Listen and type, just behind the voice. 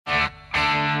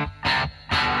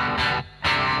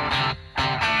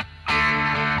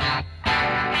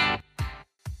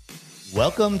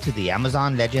Welcome to the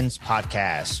Amazon Legends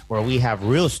podcast, where we have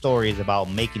real stories about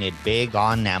making it big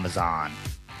on Amazon.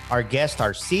 Our guests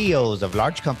are CEOs of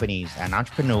large companies and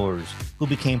entrepreneurs who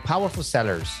became powerful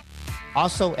sellers,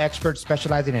 also experts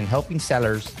specializing in helping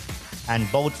sellers, and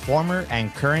both former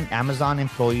and current Amazon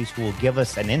employees who will give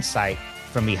us an insight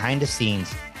from behind the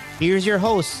scenes. Here's your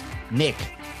host, Nick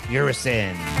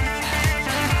Urison.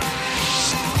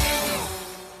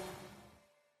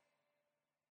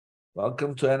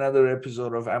 Welcome to another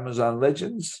episode of Amazon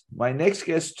Legends. My next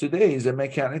guest today is a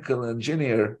mechanical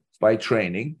engineer by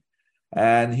training,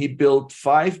 and he built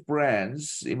 5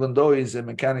 brands. Even though he's a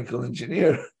mechanical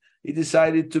engineer, he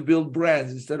decided to build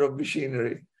brands instead of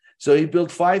machinery. So he built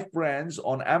 5 brands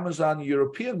on Amazon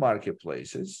European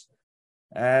marketplaces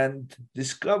and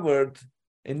discovered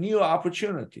a new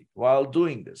opportunity while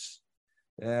doing this,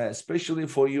 especially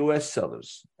for US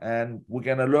sellers. And we're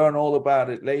going to learn all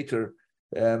about it later.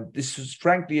 This is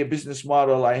frankly a business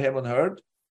model I haven't heard,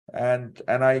 and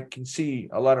I can see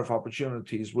a lot of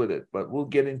opportunities with it, but we'll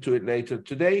get into it later.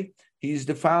 Today, he's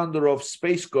the founder of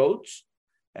Space Goats,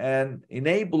 an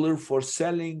enabler for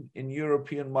selling in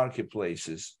European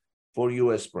marketplaces for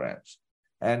US brands.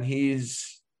 And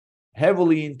he's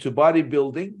heavily into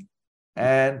bodybuilding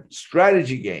and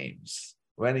strategy games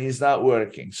when he's not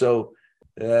working. So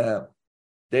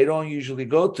they don't usually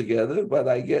go together, but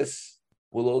I guess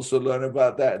we'll also learn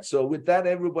about that. So with that,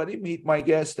 everybody, meet my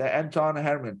guest, Anton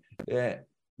Herman.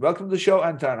 Welcome to the show,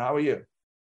 Anton. How are you?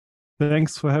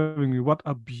 Thanks for having me. What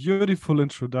a beautiful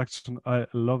introduction. I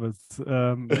love it.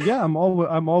 Yeah, I'm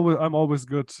always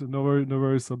good. No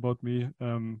worries about me.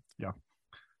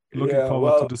 Looking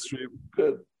forward to the stream.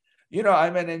 Good. You know,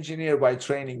 I'm an engineer by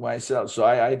training myself, so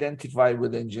I identify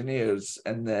with engineers,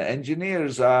 and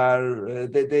engineers are,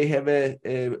 they have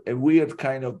a weird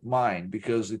kind of mind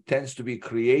because it tends to be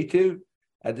creative,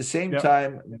 at the same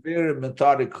time, very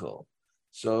methodical.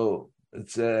 So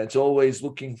it's always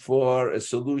looking for a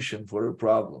solution for a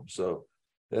problem. So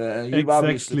you've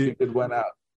obviously figured one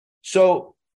out.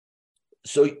 So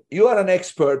you are an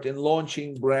expert in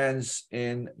launching brands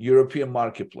in European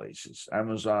marketplaces,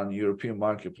 Amazon European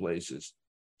marketplaces.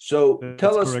 So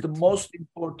tell us the most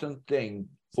important thing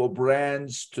for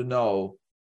brands to know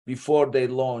before they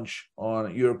launch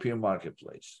on European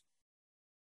marketplace.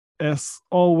 As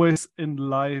always in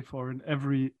life, or in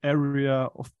every area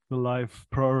of the life,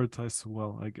 prioritize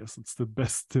well. I guess it's the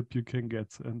best tip you can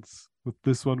get. And with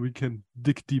this one, we can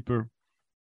dig deeper.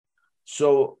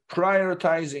 So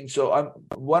prioritizing. So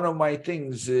one of my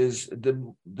things is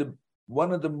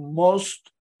one of the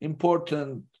most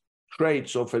important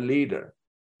traits of a leader,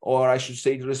 or I should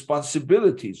say the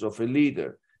responsibilities of a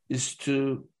leader, is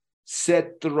to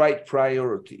set the right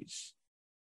priorities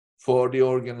for the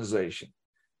organization.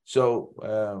 So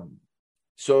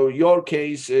your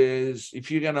case is,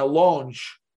 if you're going to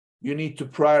launch, you need to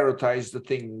prioritize the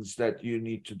things that you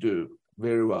need to do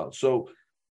very well. So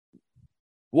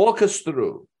walk us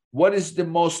through, what is the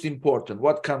most important?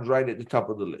 What comes right at the top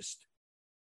of the list?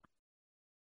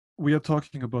 We are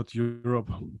talking about Europe,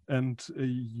 and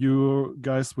you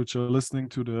guys which are listening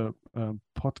to the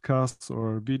podcasts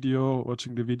or video,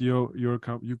 watching the video,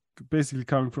 you basically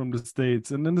coming from the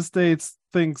States. And in the States,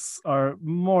 things are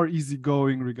more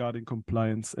easygoing regarding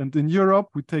compliance. And in Europe,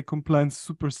 we take compliance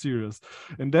super serious.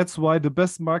 And that's why the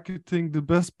best marketing, the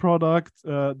best product,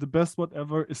 the best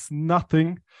whatever is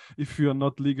nothing if you are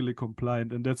not legally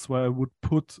compliant. And that's why I would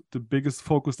put the biggest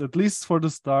focus, at least for the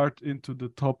start, into the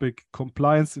topic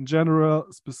compliance in general,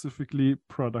 specifically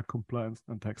product compliance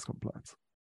and tax compliance.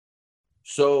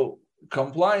 So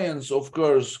compliance, of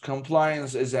course,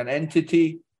 compliance is an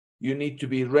entity. You need to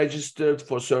be registered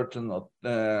for certain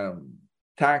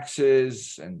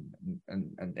taxes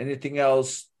and anything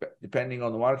else, depending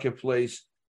on the marketplace.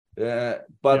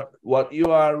 What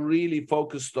you are really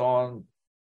focused on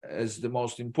as the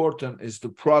most important is the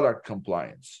product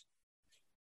compliance.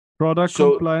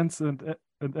 Compliance and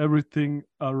everything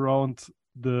around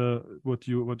what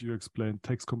you explained,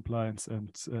 tax compliance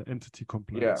and entity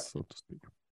compliance, so to speak.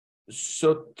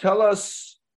 So tell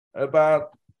us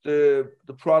about the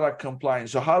product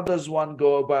compliance. So how does one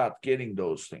go about getting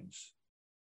those things?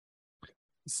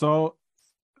 So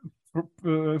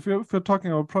if you're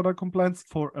talking about product compliance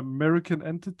for American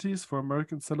entities, for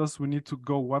American sellers, we need to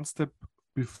go one step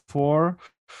before,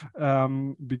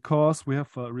 because we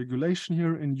have a regulation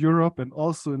here in Europe and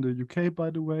also in the UK, by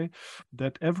the way,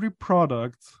 that every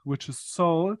product which is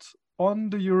sold on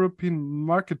the European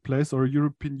marketplace or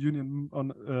European Union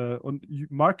on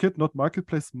market, not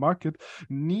marketplace, market,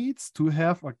 needs to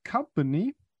have a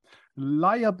company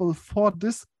liable for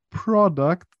this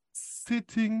product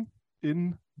sitting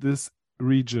in this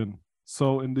region.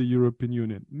 so in the European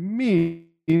Union.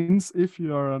 Means if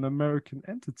you are an American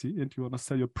entity and you want to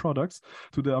sell your products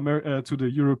to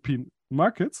the European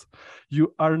markets,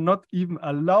 you are not even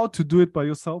allowed to do it by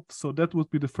yourself. So that would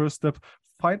be the first step.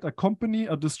 Find a company,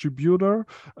 a distributor,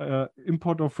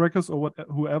 importer of records, or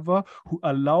whoever, who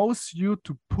allows you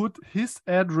to put his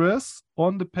address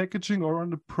on the packaging or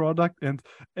on the product, and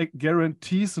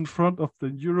guarantees in front of the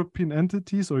European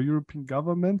entities or European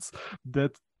governments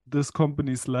that this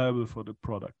company is liable for the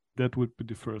product. That would be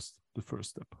the first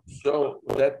step. So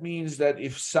that means that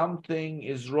if something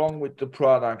is wrong with the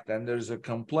product and there's a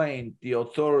complaint, the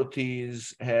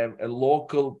authorities have a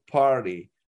local party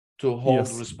to hold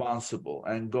responsible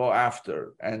and go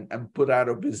after and put out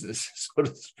of business, so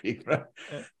to speak, right?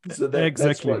 So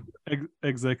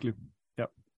exactly. Yeah.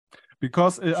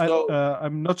 Because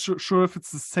I'm not sure if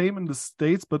it's the same in the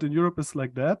States, but in Europe it's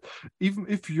like that. Even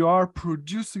if you are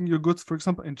producing your goods, for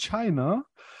example, in China,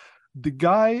 the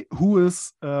guy who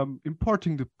is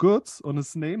importing the goods on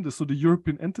his name, so the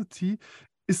European entity,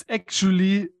 is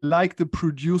actually like the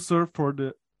producer for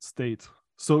the state.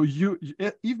 So you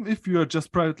even if you are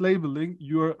just private labeling,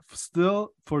 you're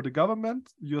still, for the government,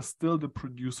 you're still the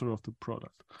producer of the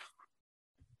product.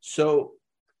 So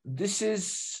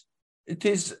it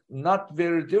is not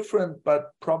very different,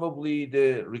 but probably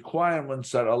the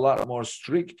requirements are a lot more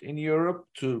strict in Europe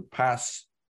to pass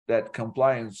that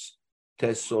compliance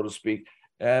test, so to speak.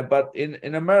 But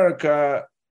in America,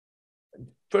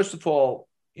 first of all,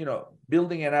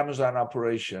 building an Amazon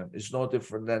operation is no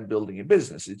different than building a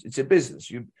business. It's a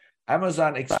business.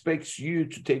 Amazon expects you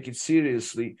to take it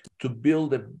seriously to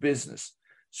build a business.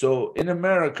 So in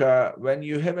America, when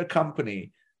you have a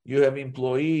company, you have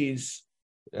employees,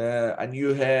 and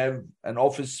you have an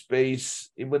office space,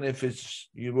 even if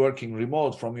you're working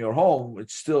remote from your home,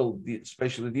 it's still,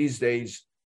 especially these days,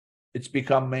 it's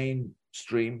become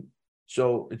mainstream.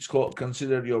 So it's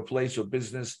considered your place of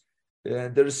business.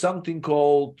 There is something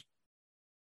called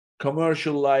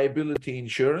commercial liability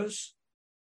insurance,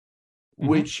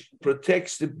 which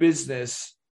protects the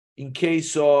business in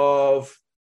case of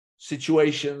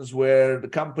situations where the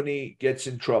company gets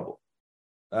in trouble.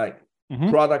 Right?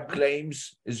 Product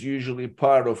claims is usually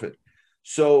part of it.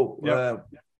 So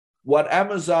what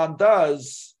Amazon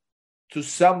does to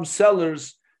some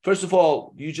sellers, first of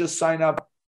all, you just sign up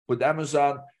with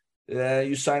Amazon.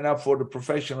 You sign up for the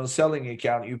professional selling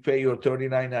account. You pay your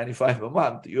 $39.95 a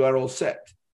month. You are all set.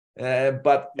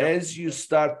 But as you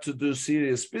start to do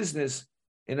serious business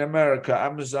in America,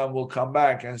 Amazon will come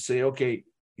back and say, okay,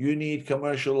 you need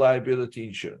commercial liability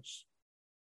insurance.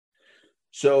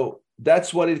 So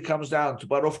that's what it comes down to.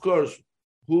 But of course,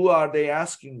 who are they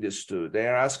asking this to? They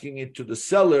are asking it to the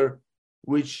seller,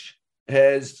 which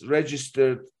has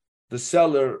registered the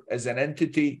seller as an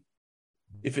entity.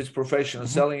 If it's professional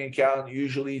selling account,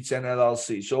 usually it's an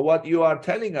LLC. So what you are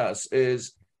telling us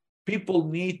is people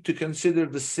need to consider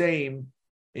the same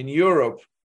in Europe,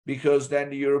 because then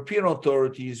the European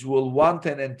authorities will want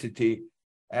an entity.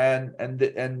 And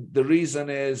the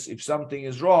reason is, if something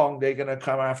is wrong, they're going to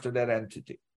come after that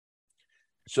entity.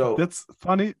 So that's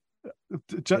funny.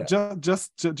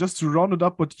 Just to round it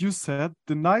up what you said,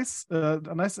 a nice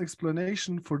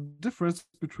explanation for difference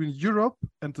between Europe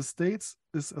and the States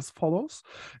is as follows.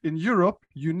 In Europe,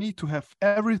 you need to have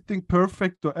everything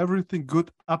perfect or everything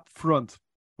good up front,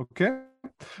 okay?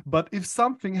 But if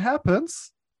something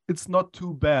happens, it's not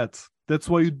too bad. That's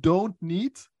why you don't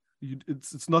need,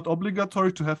 it's not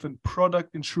obligatory to have a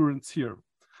product insurance here,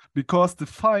 because the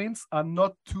fines are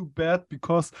not too bad,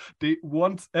 because they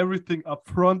want everything up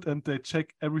front and they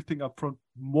check everything up front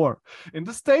more. In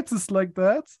the States, it's like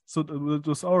that. So that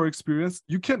was our experience.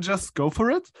 You can just go for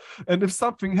it, and if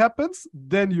something happens,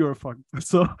 then you're fucked.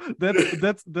 So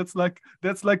that's like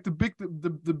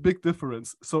the big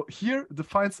difference. So here the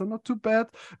fines are not too bad,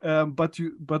 but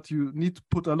you need to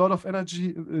put a lot of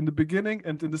energy in the beginning.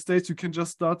 And in the States, you can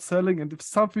just start selling, and if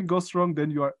something goes wrong, then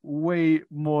you are way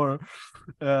more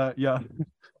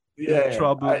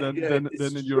trouble than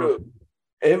in Europe.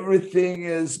 Everything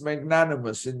is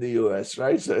magnanimous in the US,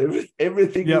 right? So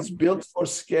everything is built for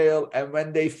scale, and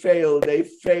when they fail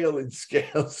in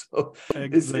scale. So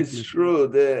it's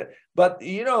true. But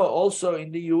also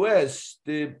in the US,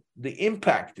 the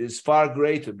impact is far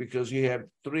greater, because you have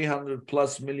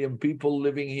 300+ million people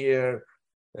living here.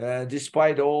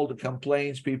 Despite all the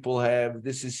complaints people have,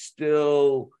 this is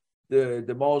still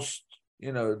the most,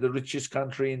 the richest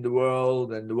country in the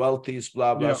world and the wealthiest,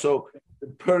 blah, blah. So the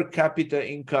per capita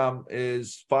income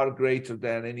is far greater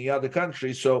than any other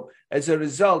country. So as a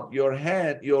result,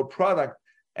 your product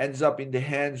ends up in the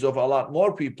hands of a lot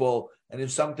more people. And if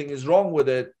something is wrong with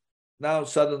it, now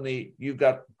suddenly you've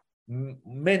got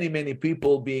many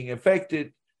people being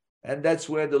affected. And that's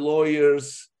where the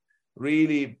lawyers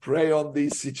really prey on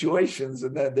these situations,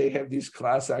 and then they have these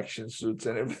class action suits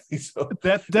and everything. So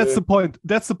that's the point.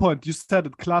 That's the point. You said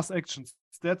it, class actions.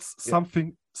 That's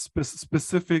something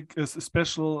specific,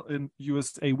 special in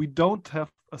USA. We don't have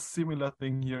a similar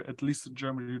thing here, at least in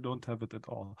Germany. You don't have it at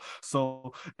all.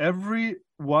 So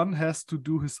everyone has to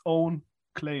do his own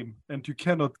claim, and you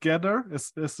cannot gather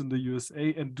as in the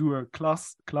USA and do a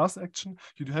class action.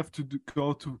 You have to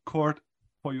go to court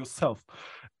for yourself.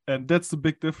 And that's the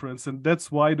big difference. And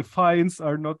that's why the fines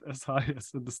are not as high as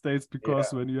in the States,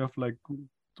 because when you have like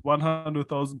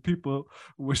 100,000 people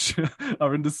which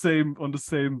are on the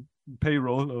same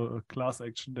payroll or class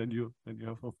action, then you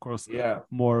have, of course,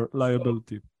 more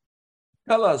liability. So,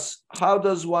 tell us, how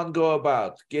does one go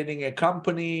about getting a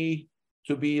company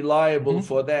to be liable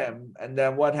for them, and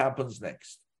then what happens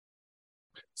next?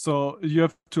 So you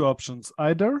have two options.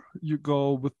 Either you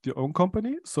go with your own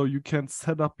company, so you can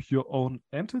set up your own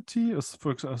entity as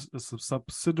a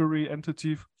subsidiary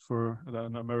entity for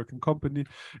an American company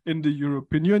in the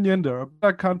European Union. There are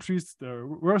better countries, there are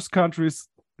worse countries,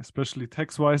 especially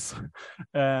tax-wise,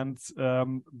 and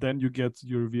then you get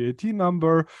your VAT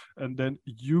number, and then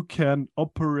you can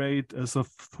operate as a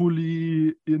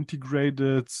fully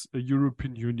integrated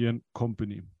European Union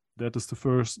company. That is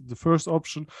the first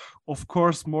option. Of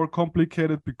course, more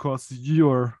complicated because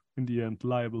you're in the end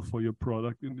liable for your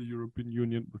product in the European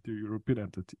Union with your European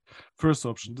entity. First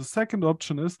option. The second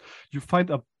option is you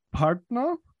find a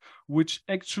partner which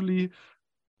actually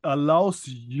allows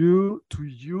you to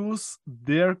use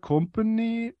their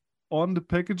company on the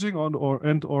packaging or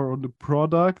on the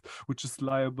product, which is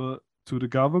liable to the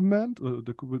government,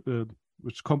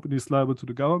 which company is liable to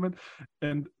the government,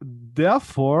 and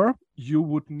therefore you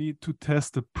would need to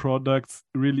test the products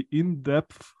really in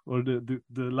depth, or the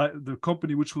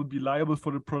company which will be liable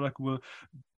for the product will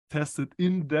test it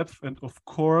in depth, and of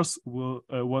course will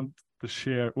want a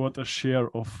share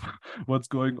of what's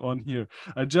going on here.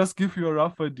 I just give you a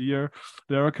rough idea.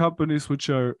 There are companies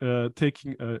which are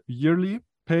taking a yearly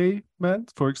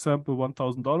payment, for example,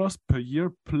 $1,000 per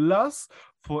year, plus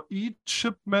for each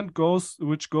shipment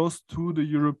which goes to the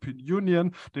European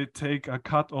Union, they take a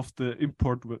cut of the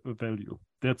import value.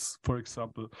 That's, for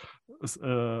example,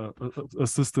 a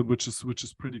system which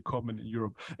is pretty common in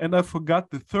Europe. And I forgot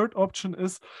the third option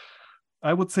is,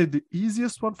 I would say the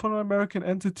easiest one for an American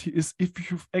entity is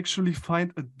if you actually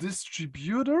find a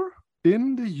distributor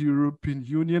in the European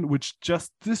Union which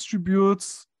just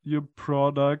distributes your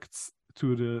products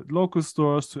to the local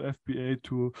stores, to FBA,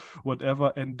 to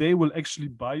whatever, and they will actually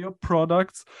buy your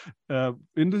products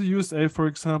in the USA, for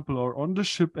example, or on the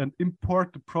ship, and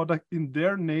import the product in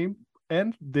their name,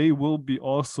 and they will be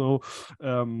also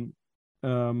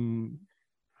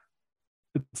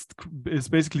it's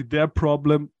basically their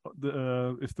problem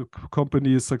if the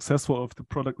company is successful or if the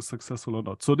product is successful or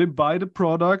not. So they buy the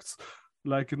products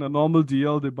like in a normal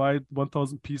deal. They buy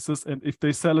 1,000 pieces, and if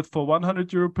they sell it for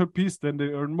 100 euro per piece, then they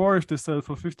earn more. If they sell it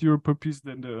for 50 euro per piece,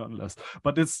 then they earn less.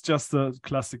 But it's just a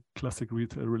classic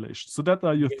retail relation. So that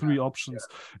are your three options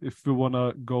if you want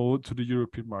to go to the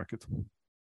European market.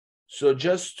 So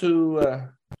just to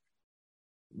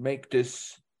make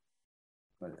this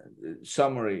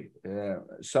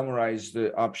summarize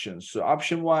the options. So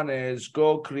option one is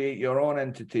go create your own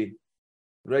entity,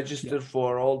 register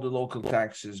for all the local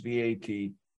taxes, VAT,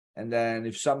 and then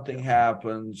if something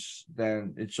happens,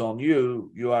 then it's on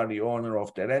you. You are the owner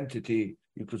of that entity.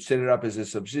 You could set it up as a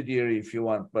subsidiary if you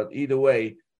want, but either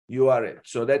way, you are it.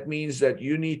 So that means that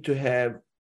you need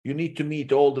to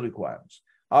meet all the requirements.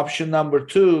 Option number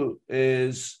two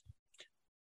is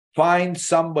find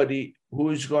somebody who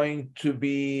is going to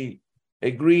be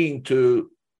agreeing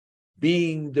to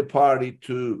being the party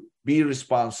to be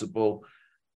responsible,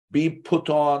 be put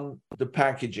on the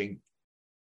packaging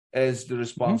as the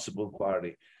responsible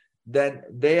party. Then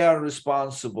they are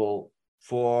responsible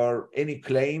for any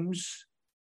claims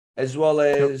as well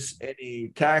as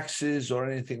any taxes or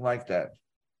anything like that.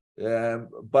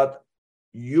 But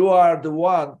you are the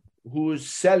one who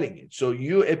is selling it. So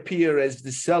you appear as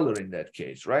the seller in that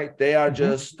case, right? They are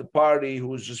just the party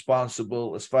who is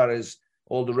responsible as far as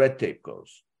all the red tape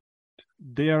goes.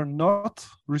 They are not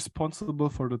responsible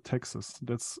for the taxes.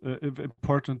 That's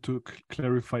important to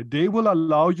clarify. They will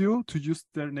allow you to use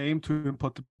their name to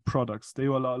import the products. They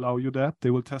will allow you that.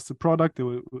 They will test the product. They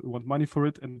will want money for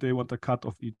it, and they want a cut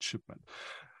of each shipment.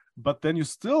 But then you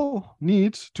still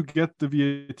need to get the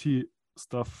VAT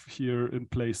stuff here in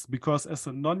place, because as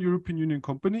a non-European Union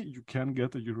company, you can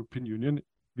get a European Union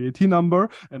VAT number,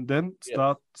 and then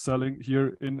start selling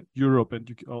here in Europe. And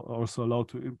you are also allowed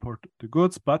to import the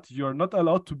goods, but you are not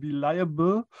allowed to be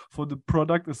liable for the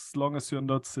product as long as you're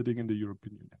not sitting in the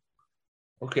European Union.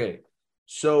 Okay.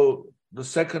 So the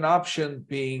second option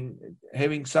being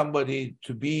having somebody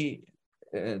to be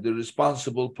the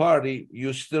responsible party,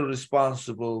 you're still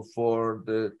responsible for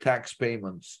the tax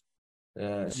payments,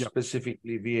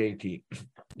 specifically VAT.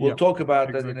 We'll talk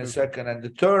about that in a second. And the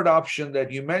third option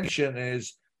that you mentioned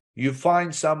is you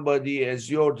find somebody as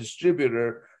your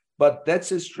distributor, but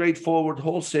that's a straightforward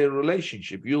wholesale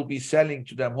relationship. You'll be selling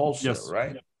to them wholesale,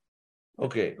 right?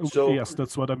 Okay. So yes,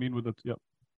 that's what I mean with it.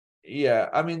 Yeah,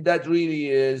 I mean, that really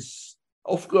is,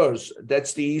 of course,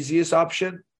 that's the easiest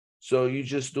option. So you're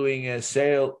just doing a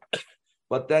sale,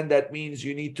 but then that means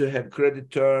you need to have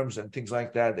credit terms and things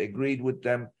like that agreed with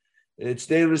them. It's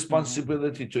their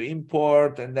responsibility to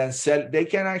import and then sell. They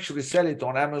can actually sell it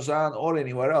on Amazon or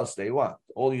anywhere else they want.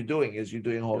 All you're doing is you're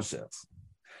doing wholesale.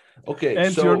 Okay.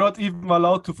 And you're not even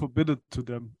allowed to forbid it to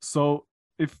them. So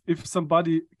if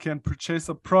somebody can purchase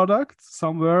a product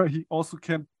somewhere, he also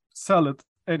can sell it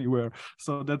anywhere.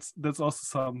 So that's also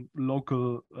some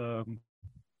local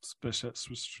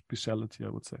speciality, I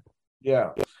would say.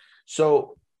 Yeah.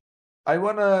 So I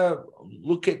want to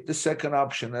look at the second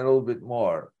option a little bit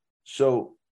more.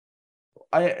 So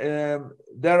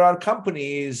there are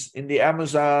companies in the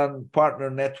Amazon partner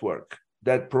network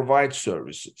that provide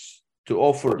services to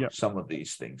offer some of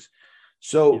these things.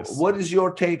 So what is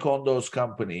your take on those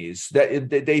companies? That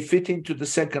they fit into the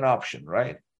second option,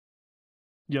 right?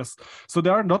 Yes. So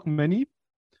there are not many,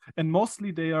 and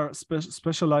mostly they are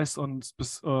specialized on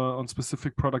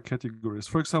specific product categories.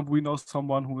 For example, we know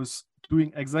someone who is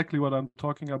doing exactly what I'm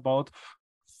talking about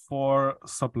for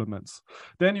supplements.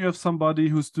 Then you have somebody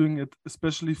who's doing it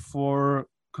especially for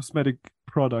cosmetic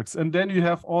products. And then you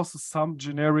have also some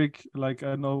generic, like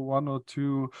I know one or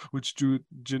two which do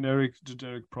generic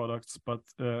products, but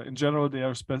in general they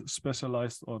are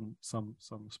specialized on some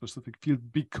specific field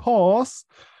because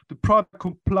the product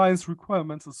compliance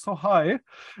requirements are so high.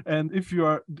 And if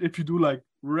you do like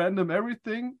random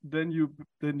everything, then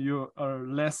you are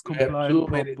less compliant,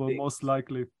 probably, most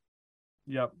likely.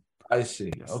 Yeah. I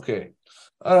see. Yes. Okay.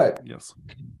 All right. Yes.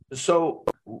 So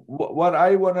what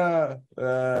I want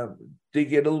to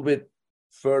dig a little bit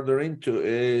further into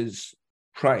is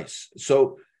price.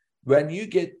 So when you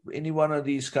get any one of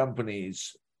these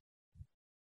companies,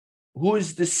 who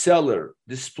is the seller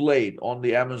displayed on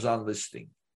the Amazon listing?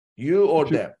 You or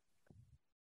them?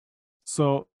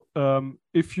 So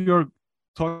if you're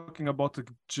talking about the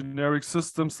generic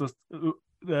systems,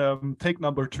 take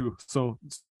number 2. So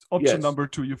option number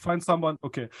 2, you find someone,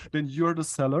 okay, then you're the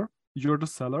seller. You're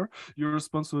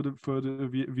responsible for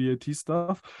the VAT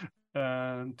stuff,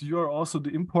 and you're also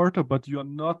the importer, but you are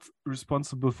not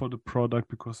responsible for the product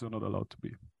because you're not allowed to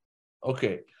be.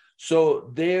 Okay, so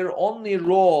their only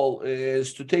role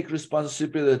is to take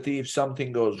responsibility if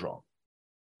something goes wrong.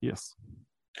 Yes.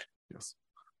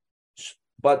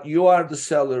 But you are the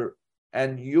seller,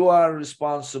 and you are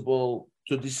responsible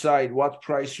to decide what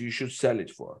price you should sell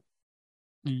it for.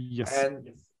 Yes.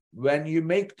 And when you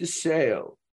make the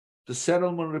sale, the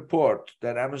settlement report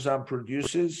that Amazon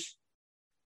produces,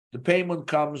 the payment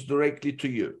comes directly to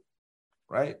you,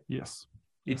 right? Yes.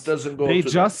 It doesn't go to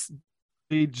them.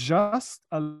 They just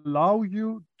allow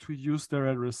you to use their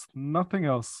address, nothing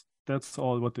else. That's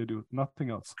all what they do, nothing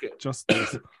else. Okay. Just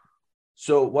this.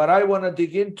 So what I want to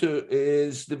dig into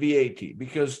is the VAT,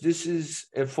 because this is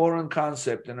a foreign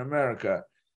concept in America.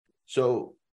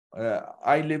 So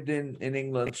I lived in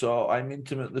England, so I'm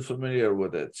intimately familiar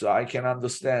with it. So I can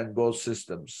understand both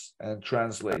systems and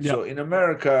translate. So in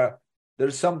America,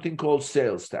 there's something called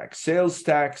sales tax. Sales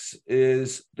tax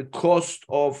is the cost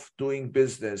of doing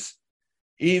business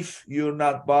if you're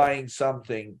not buying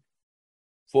something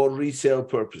for resale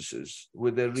purposes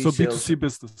with a resale. So B2C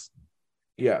business.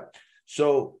 Yeah.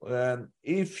 So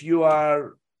if you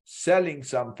are selling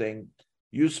something,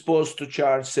 you're supposed to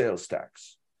charge sales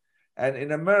tax. And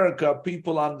in America,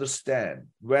 people understand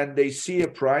when they see a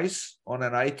price on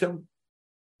an item,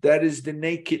 that is the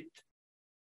naked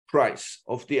price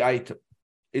of the item.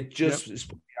 It just is.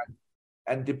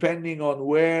 And depending on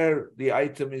where the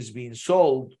item is being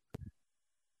sold,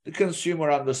 the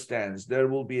consumer understands there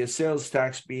will be a sales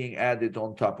tax being added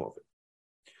on top of it.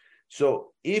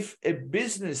 So if a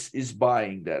business is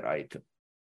buying that item,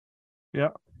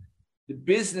 the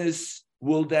business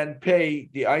will then pay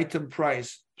the item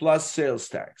price plus sales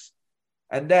tax.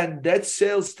 And then that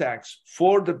sales tax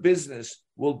for the business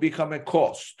will become a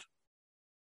cost.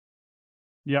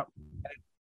 Yeah.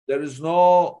 There is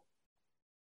no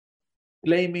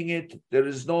claiming it. There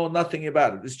is nothing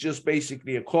about it. It's just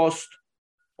basically a cost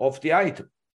of the item.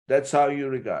 That's how you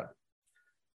regard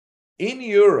it. In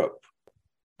Europe,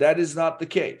 that is not the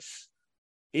case.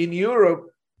 In Europe,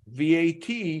 VAT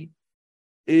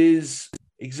is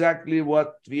exactly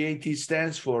what VAT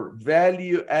stands for,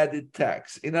 value added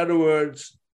tax. In other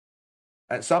words,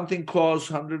 something costs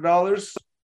 $100.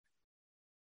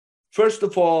 First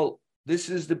of all, this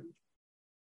is the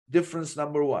difference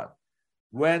number one.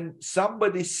 When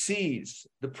somebody sees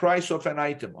the price of an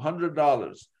item,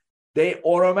 $100, they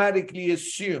automatically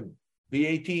assume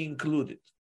VAT included.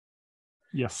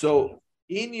 Yes. So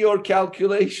in your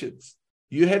calculations,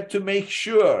 you have to make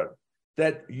sure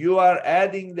that you are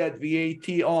adding that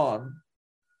VAT on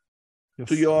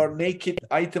to your naked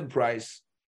item price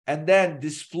and then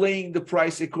displaying the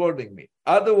price accordingly.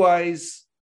 Otherwise,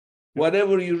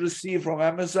 whatever you receive from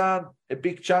Amazon, a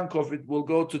big chunk of it will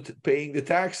go to paying the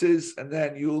taxes, and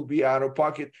then you'll be out of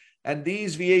pocket. And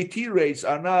these VAT rates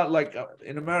are not like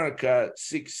in America,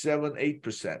 6, 7,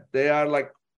 8%. They are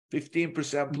like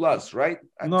 15% plus, right?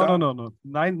 No.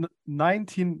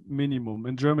 19 minimum.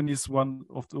 In Germany is one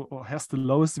of the, or has the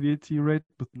lowest VAT rate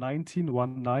with 19,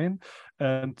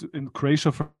 and in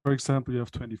Croatia, for example, you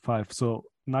have 25. So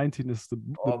 19 is the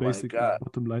basic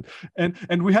bottom line.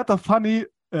 And we had a funny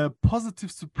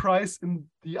positive surprise in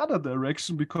the other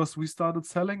direction, because we started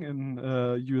selling in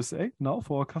USA now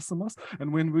for our customers,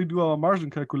 and when we do our margin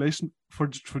calculation for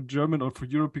German or for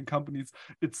European companies,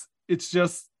 it's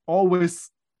just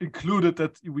always included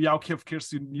that of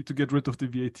course you need to get rid of the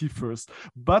VAT first,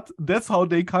 but that's how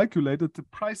they calculated the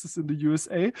prices in the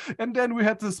USA. And then we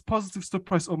had this positive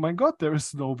surprise, oh my god, there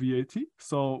is no VAT,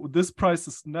 so this price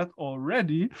is net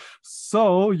already,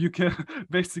 so you can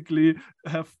basically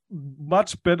have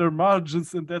much better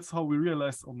margins. And that's how we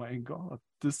realized, oh my god,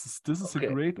 this is a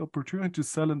great opportunity to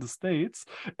sell in the States.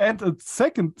 And a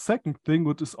second thing,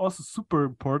 which is also super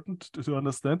important to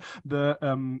understand, the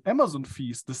Amazon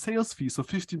fees, the sales fees of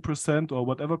 15% or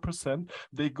whatever percent,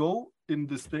 they go in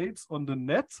the States on the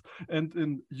net and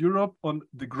in Europe on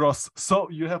the gross. So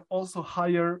you have also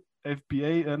higher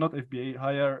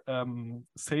higher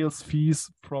sales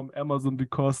fees from Amazon,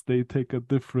 because they take a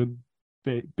different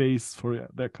base for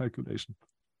their calculation.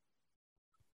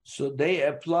 So they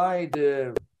apply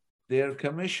their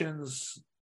commissions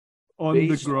on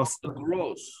the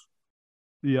gross.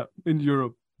 Yeah, in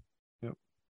Europe. Yeah.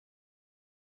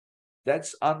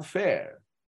 That's unfair.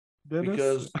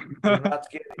 Because you're not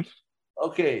getting.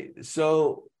 Okay,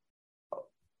 so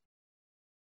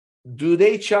do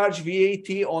they charge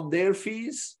VAT on their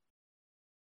fees?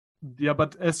 Yeah,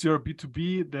 but as you're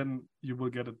B2B, then you will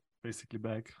get it basically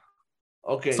back.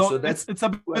 Okay, so it's a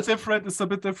bit different. It's a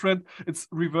bit different. It's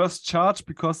reverse charge,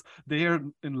 because they are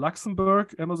in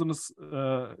Luxembourg. Amazon is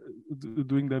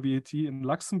doing their VAT in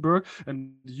Luxembourg,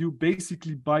 and you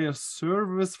basically buy a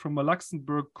service from a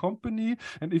Luxembourg company.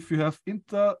 And if you have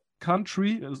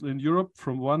country in Europe,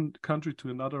 from one country to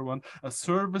another one, a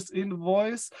service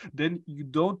invoice, then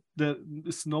there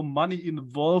is no money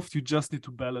involved, you just need to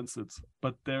balance it,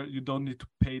 but there you don't need to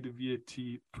pay the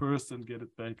VAT first and get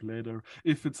it back later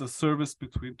if it's a service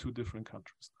between two different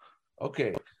countries.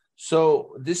 Okay,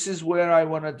 so this is where I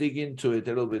want to dig into it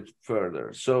a little bit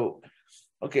further. So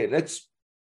okay, let's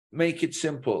make it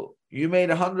simple. You made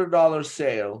 $100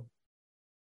 sale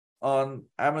on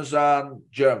Amazon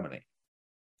Germany.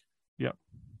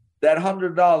 That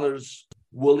 $100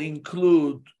 will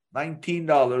include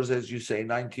 $19, as you say,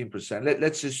 19%.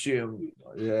 Let's assume.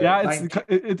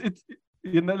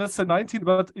 Let's say 19,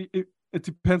 but it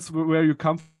depends where you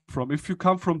come from. If you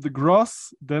come from the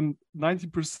gross, then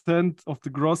 90% of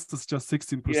the gross is just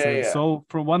 16%. Yeah. So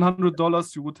from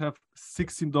 $100, you would have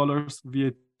 $16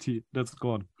 VAT. That's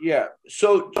gone. Yeah.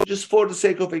 So just for the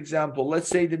sake of example, let's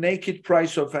say the naked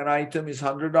price of an item is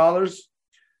 $100.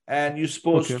 And you're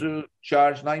supposed to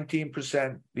charge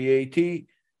 19% VAT.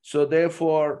 So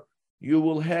therefore, you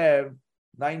will have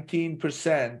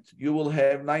 19%. You will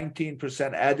have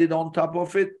 19% added on top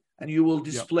of it, and you will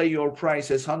display your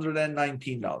price as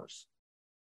 $119,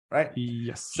 right?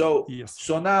 Yes. So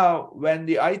now, when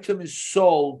the item is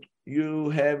sold, you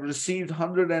have received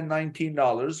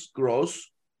 $119 gross.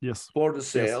 Yes. For the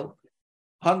sale.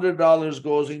 Yes. $100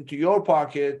 goes into your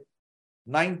pocket.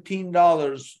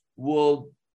 $19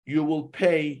 you will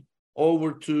pay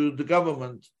over to the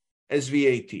government as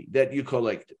VAT that you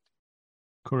collected.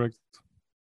 Correct.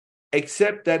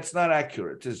 Except that's not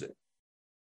accurate, is it?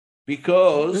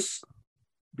 Because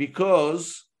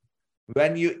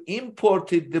when you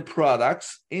imported the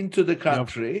products into the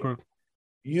country,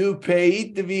 you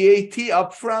paid the VAT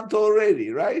upfront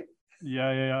already, right?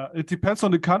 Yeah. It depends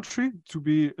on the country. To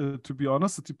be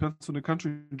honest, it depends on the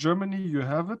country. In Germany, you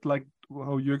have it like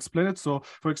how you explain it. So,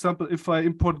 for example, if I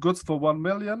import goods for 1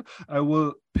 million, I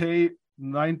will pay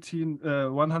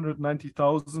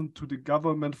 190,000 to the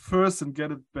government first and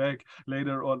get it back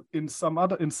later on. In some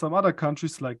other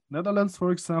countries like Netherlands,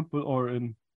 for example, or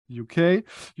in UK,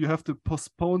 you have the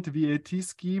postponed VAT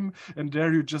scheme, and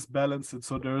there you just balance it,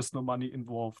 so there is no money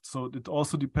involved. So it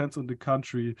also depends on the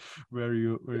country where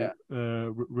you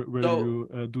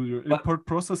do your import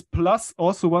process. Plus,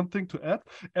 also one thing to add: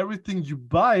 everything you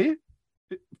buy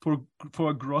for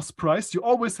a gross price, you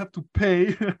always have to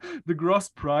pay the gross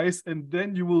price, and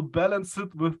then you will balance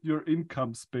it with your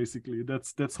incomes. Basically,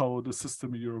 that's how the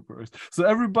system in Europe works. So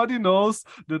everybody knows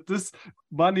that this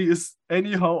money is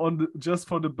anyhow just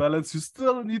for the balance. You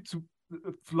still need to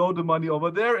flow the money over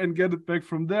there and get it back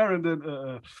from there, and then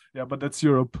but that's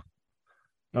Europe.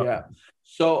 Yeah.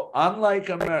 So unlike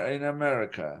in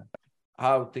America,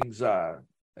 how things are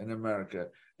in America.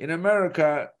 In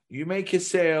America, you make a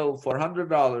sale for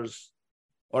 $100,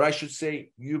 or I should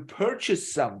say, you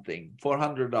purchase something for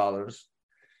 $100.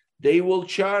 They will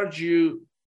charge you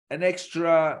an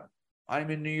extra, I'm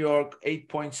in New York,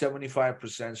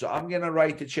 8.75%. So I'm going to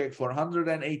write a check for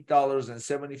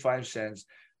 $108.75,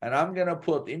 and I'm going to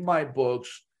put in my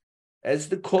books as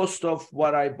the cost of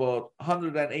what I bought,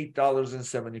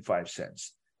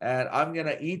 $108.75. And I'm going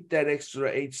to eat that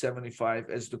extra $8.75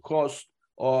 as the cost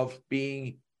of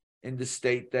being in the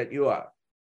state that you are,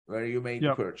 where you made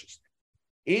the purchase.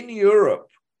 In Europe,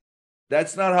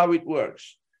 that's not how it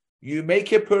works. You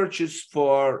make a purchase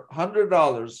for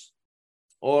 $100,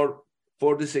 or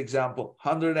for this example,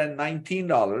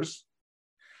 $119.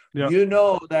 You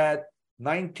know that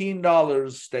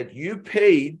 $19 that you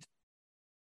paid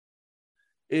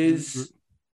is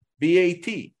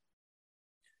VAT.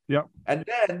 Yeah. And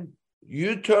then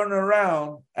you turn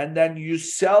around and then you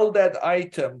sell that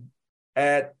item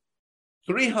at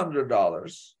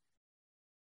 $300.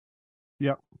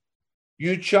 Yeah.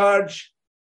 You charge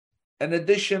an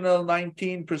additional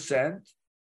 19%.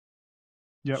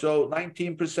 Yeah. So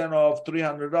 19% of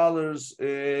 $300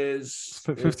 is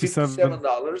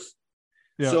 $57.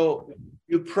 Yeah. So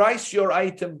you price your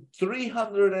item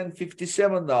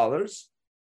 $357.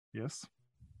 Yes.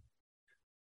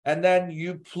 And then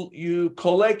you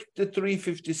collect the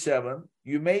 $357.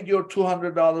 You made your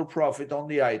 $200 profit on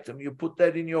the item. You put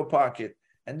that in your pocket,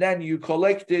 and then you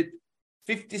collected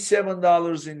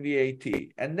 $57 in VAT.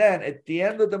 And then at the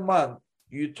end of the month,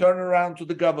 you turn around to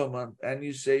the government and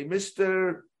you say,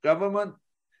 Mr. Government,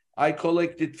 I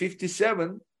collected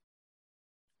 $57.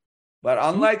 But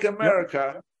unlike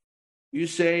America, you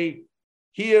say,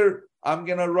 here, I'm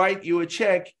going to write you a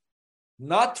check,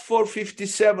 not for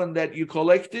 $57 that you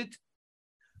collected,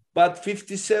 but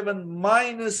 $57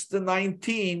 minus the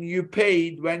 19 you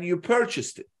paid when you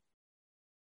purchased it.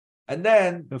 And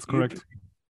then that's correct.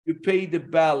 You pay the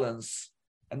balance.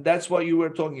 And that's what you were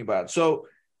talking about. So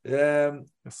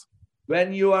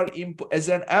when you are as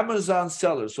an Amazon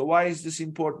seller, so why is this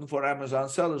important for Amazon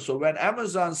sellers? So when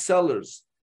Amazon sellers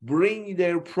bring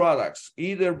their products,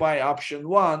 either by option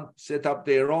one, set up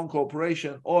their own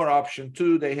corporation, or option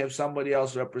two, they have somebody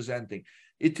else representing.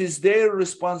 It is their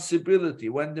responsibility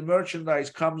when the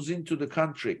merchandise comes into the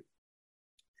country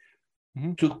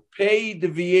to pay the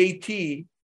VAT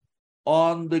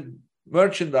on the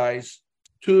merchandise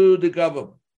to the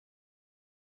government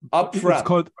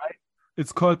upfront.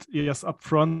 It's called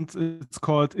upfront. It's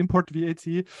called import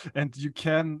VAT, and you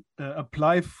can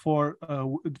apply for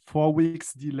 4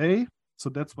 weeks delay. So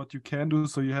that's what you can do.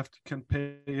 So you can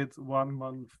pay it 1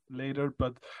 month later,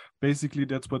 but basically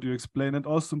that's what you explain. And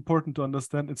also important to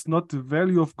understand, it's not the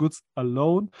value of goods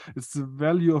alone, it's the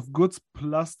value of goods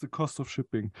plus the cost of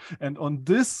shipping. And on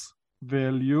this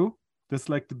value, that's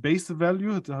like the base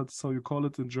value, that's how you call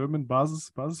it in German,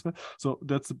 Basis. So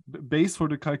that's the base for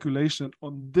the calculation.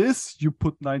 On this, you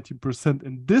put 19%,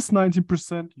 and this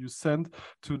 19% you send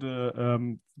to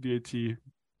the VAT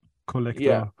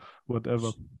collector,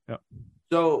 whatever. Yeah.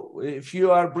 So if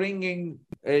you are bringing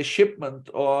a shipment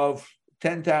of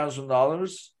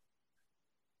 $10,000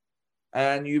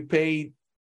 and you pay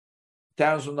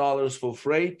 $1,000 for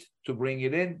freight to bring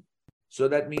it in, so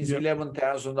that means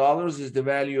 $11,000 is the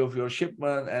value of your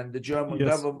shipment, and the German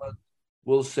government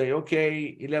will say,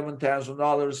 okay,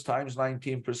 $11,000 times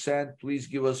 19%, please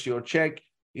give us your check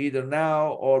either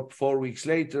now or 4 weeks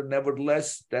later.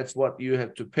 Nevertheless, that's what you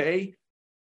have to pay.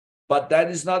 But that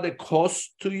is not a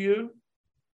cost to you,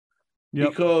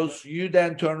 because you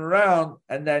then turn around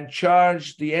and then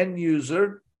charge the end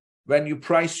user. When you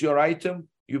price your item,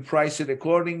 you price it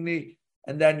accordingly,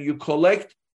 and then you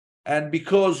collect And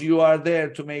because you are there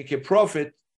to make a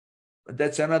profit,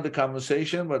 that's another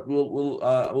conversation, but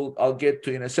I'll get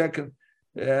to in a second.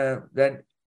 Then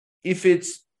if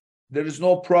there is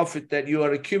no profit that you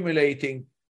are accumulating,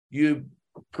 you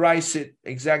price it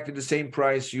exactly the same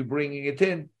price you're bringing it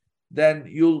in, then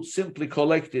you'll simply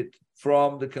collect it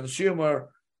from the consumer.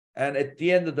 And at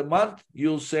the end of the month,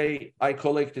 you'll say, I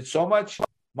collected so much,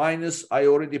 minus I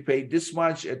already paid this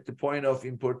much at the point of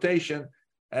importation,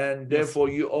 and therefore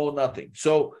you owe nothing.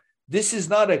 So this is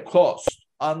not a cost,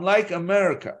 unlike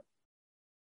America.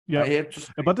 Yeah, I have to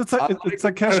say, but it's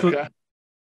a cash flow.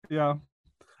 Yeah,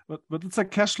 but it's a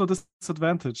cash flow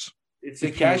disadvantage. It's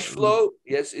a cash flow.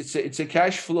 Yes, it's a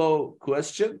cash flow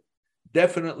question.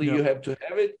 Definitely, you have to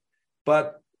have it,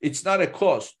 but it's not a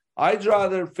cost. I'd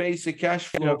rather face a cash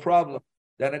flow problem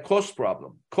than a cost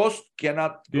problem. Cost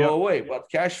cannot go away, but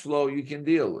cash flow you can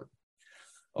deal with.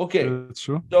 Okay, that's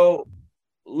true. So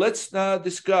let's now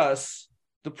discuss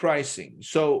the pricing.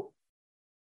 So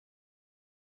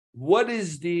what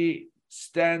is the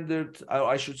standard,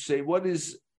 I should say, what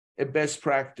is a best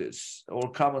practice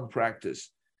or common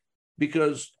practice?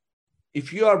 Because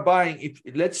if you are buying,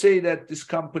 let's say that this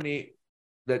company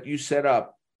that you set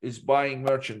up is buying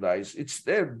merchandise, it's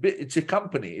a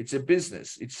company, it's a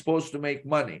business, it's supposed to make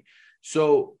money.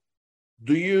 So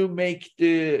do you make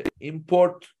the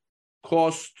import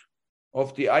cost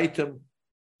of the item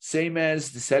same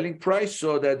as the selling price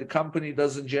so that the company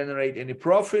doesn't generate any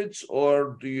profits,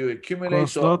 or do you accumulate?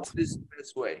 So what is the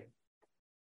best way?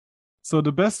 So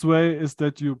the best way is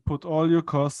that you put all your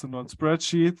costs in one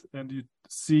spreadsheet and you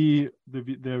see the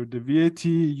VAT,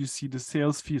 you see the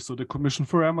sales fee, so the commission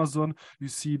for Amazon, you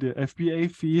see the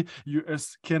FBA fee, you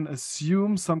can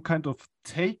assume some kind of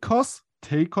take cost,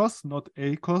 not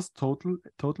a cost, total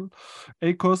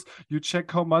a cost. You check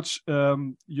how much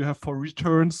you have for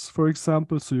returns, for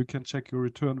example, so you can check your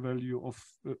return value of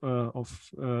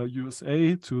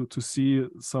USA to see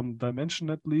some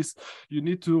dimension at least. You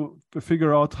need to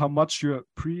figure out how much your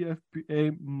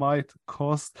pre-FBA might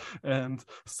cost, and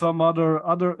some other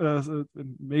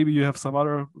maybe you have some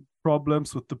other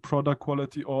problems with the product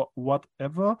quality or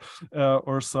whatever,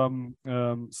 or some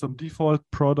default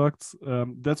products.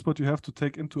 That's what you have to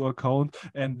take into account,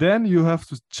 and then you have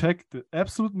to check the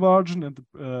absolute margin and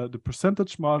the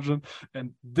percentage margin,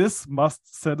 and this must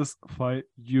satisfy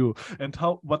you. And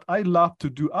what I love to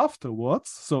do afterwards,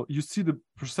 so you see the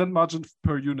percent margin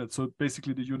per unit, so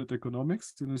basically the unit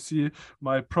economics, and you see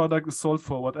my product is sold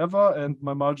for whatever and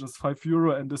my margin is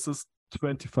 €5, and this is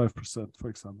 25%, for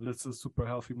example. That's a super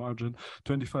healthy margin.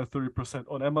 25-30%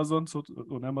 on Amazon. So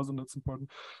on Amazon, that's important.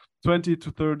 20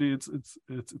 to 30,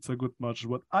 it's a good margin.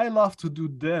 What I love to do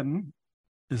then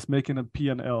is making a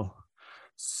P&L.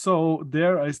 So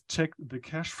there I check the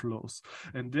cash flows,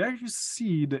 and there you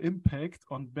see the impact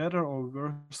on better or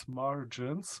worse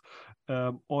margins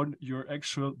on your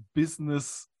actual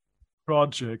business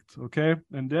project. Okay,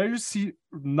 and there you see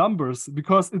numbers,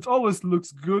 because it always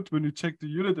looks good when you check the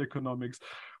unit economics.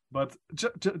 But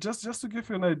just to give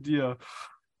you an idea,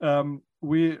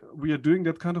 we are doing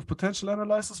that kind of potential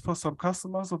analysis for some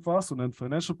customers of us, and then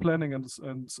financial planning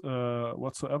and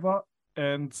whatsoever.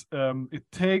 And it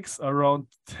takes around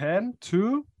 10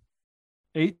 to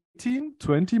 18,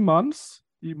 20 months,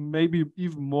 maybe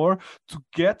even more, to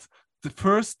get the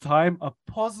first time a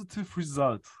positive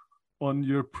result on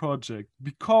your project,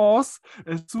 because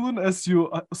as soon as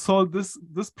you sold this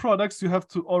products, you have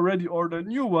to already order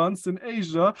new ones in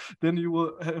Asia. Then you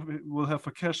will have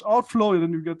a cash outflow, and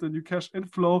then you get the new cash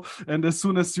inflow. And as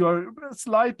soon as you are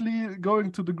slightly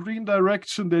going to the green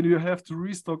direction, then you have to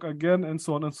restock again, and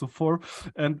so on and so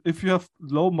forth. And if you have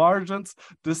low margins,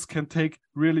 this can take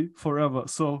really forever.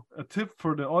 So a tip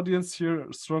for the audience here,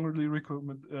 strongly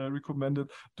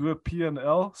recommended: do a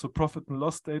P&L, so profit and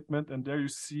loss statement, and there you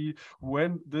see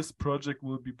when this project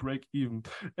will be break even.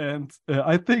 And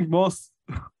I think most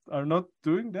are not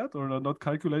doing that, or are not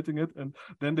calculating it, and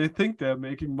then they think they're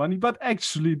making money, but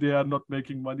actually they are not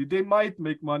making money. They might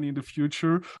make money in the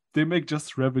future, they make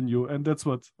just revenue. And that's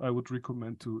what I would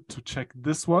recommend, to check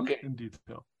this one in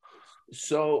detail.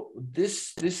 So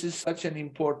this is such an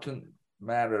important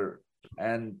matter,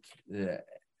 and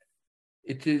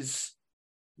it is,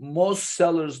 most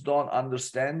sellers don't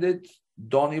understand it,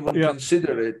 don't even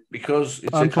consider it, because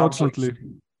it's unfortunately a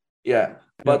complex.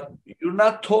 But you're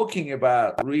not talking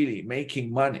about really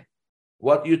making money.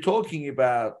 What you're talking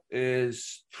about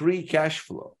is free cash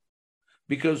flow,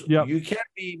 because you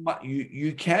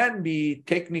can be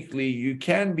technically, you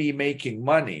can be making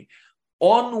money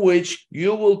on which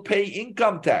you will pay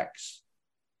income tax.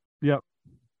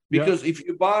 Because if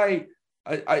you buy,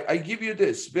 I give you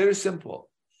this very simple.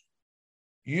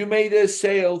 You made a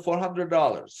sale for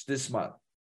 $100 this month.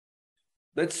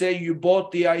 Let's say you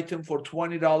bought the item for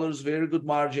 $20, very good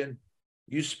margin.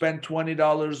 You spent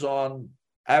 $20 on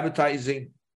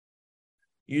advertising.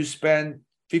 You spend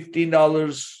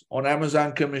 $15 on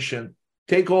Amazon commission.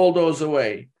 Take all those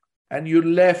away, and you're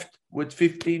left with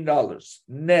 $15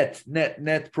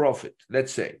 net profit,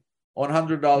 let's say, on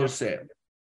 $100 sale.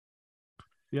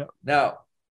 Yeah. Now,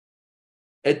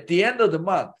 at the end of the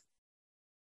month,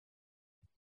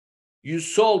 you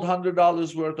sold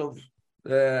 $100 worth of,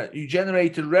 you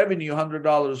generated revenue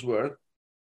 $100 worth,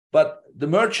 but the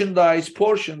merchandise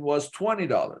portion was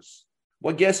 $20.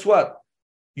 Well, guess what?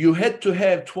 You had to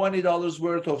have $20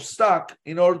 worth of stock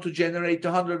in order to generate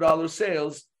 $100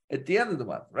 sales at the end of the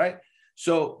month, right?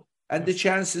 So, and the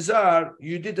chances are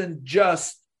you didn't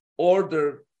just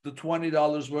order the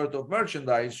 $20 worth of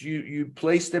merchandise. You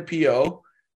placed a PO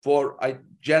for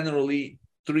generally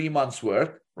 3 months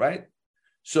worth, right?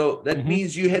 So that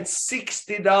means you had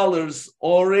 $60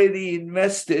 already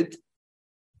invested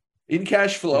in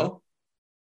cash flow,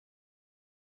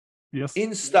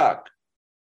 in stock.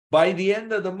 By the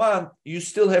end of the month, you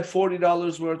still have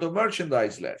 $40 worth of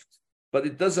merchandise left. But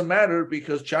it doesn't matter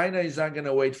because China is not going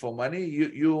to wait for money.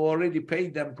 You already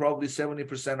paid them probably 70%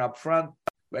 upfront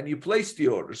when you placed the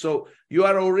order. So you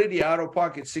are already out of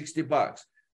pocket $60.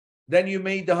 Then you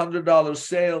made the $100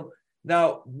 sale.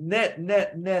 Now,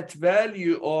 net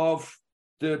value of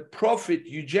the profit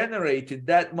you generated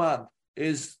that month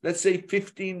is, let's say,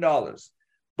 $15.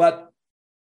 But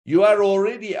you are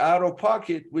already out of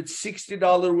pocket with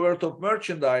 $60 worth of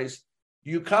merchandise.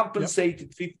 You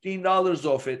compensated $15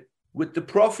 of it with the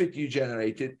profit you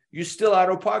generated. You still out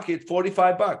of pocket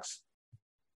 $45.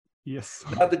 Yes.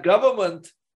 Now the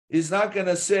government is not going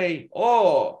to say,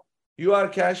 "Oh, you are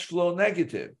cash flow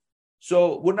negative,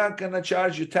 so we're not going to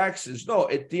charge you taxes." No,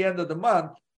 at the end of the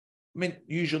month, I mean,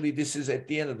 usually this is at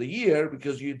the end of the year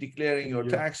because you're declaring your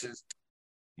taxes.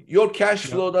 Your cash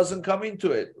flow doesn't come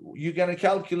into it. You're going to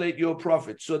calculate your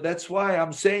profit. So that's why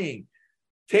I'm saying,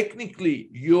 technically,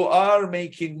 you are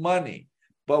making money.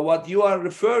 But what you are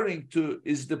referring to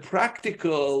is the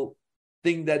practical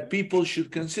thing that people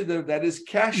should consider, that is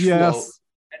cash flow.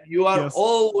 And you are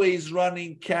always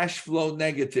running cash flow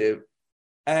negative.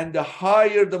 And the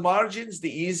higher the margins,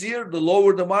 the easier. The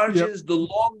lower the margins, the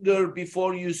longer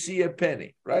before you see a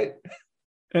penny, right?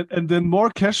 And then more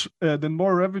cash, then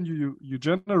more revenue you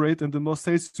generate, and the more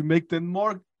sales you make, then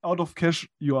more out of cash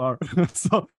you are.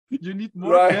 So you need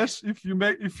more cash if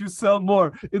you sell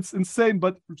more. It's insane,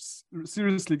 but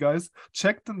seriously, guys,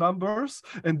 check the numbers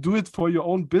and do it for your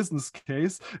own business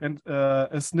case. And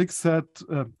as Nick said,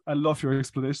 I love your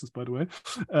explanations, by the way.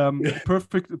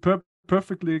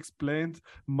 Perfectly explained.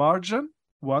 Margin,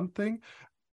 one thing,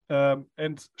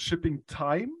 and shipping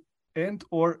time, and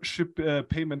or ship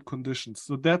payment conditions.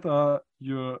 So that are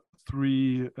your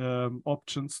three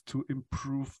options to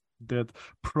improve that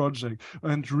project,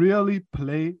 and really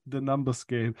play the numbers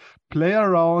game. Play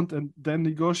around and then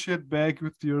negotiate back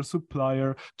with your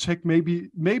supplier. Check maybe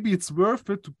it's worth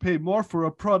it to pay more for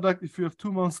a product if you have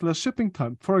 2 months less shipping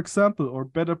time, for example, or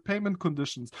better payment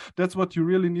conditions. That's what you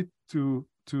really need to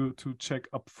check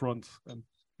up front. And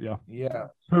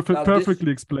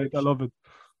perfectly explained. I love it.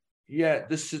 Yeah,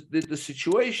 the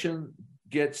situation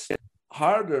gets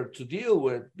harder to deal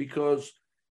with because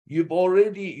you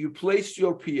placed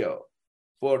your PO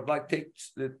for, like, take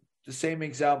the same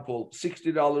example,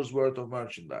 $60 worth of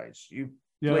merchandise. You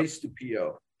placed the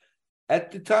PO.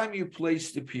 At the time you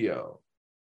placed the PO,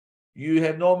 you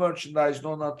have no merchandise,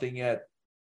 no nothing yet.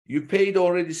 You paid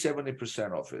already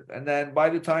 70% of it. And then by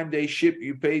the time they ship,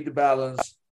 you pay the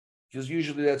balance. Because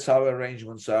usually that's how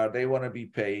arrangements are. They want to be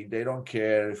paid. They don't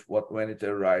care when it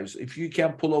arrives. If you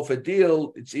can pull off a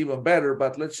deal, it's even better.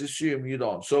 But let's assume you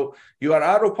don't. So you are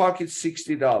out of pocket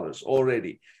 $60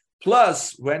 already.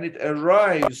 Plus, when it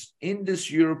arrives in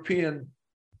this European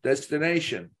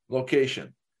destination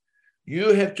location, you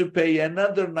have to pay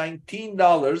another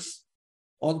 $19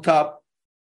 on top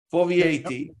for VAT,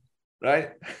 right?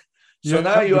 So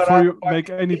now you are out of pocket make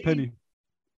any penny.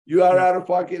 You are out of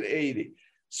pocket $80.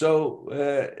 So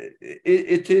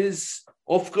it is,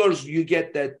 of course, you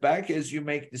get that back as you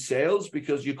make the sales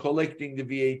because you're collecting the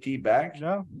VAT back,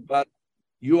 but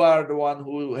you are the one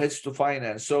who has to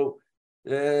finance. So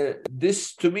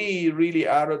this, to me, really,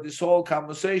 out of this whole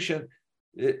conversation,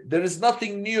 there is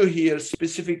nothing new here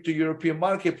specific to European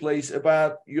marketplace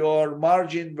about your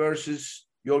margin versus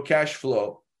your cash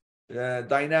flow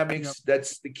dynamics.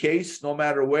 That's the case no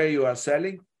matter where you are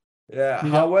selling.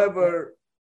 However,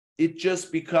 it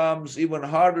just becomes even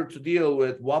harder to deal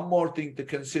with. One more thing to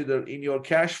consider in your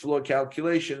cash flow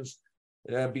calculations,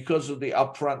 because of the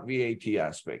upfront VAT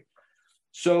aspect.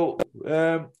 So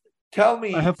tell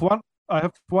me. I have one. Yeah.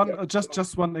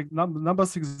 Just one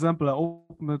numbers example. I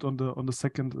opened it on the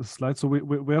second slide. So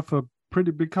we have a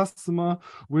pretty big customer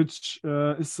which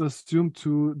is assumed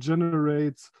to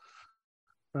generate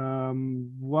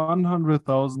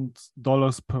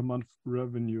 $100,000 per month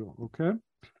revenue. Okay.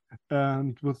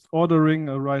 And with ordering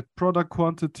a right product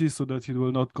quantity so that he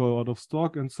will not go out of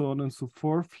stock and so on and so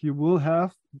forth, he will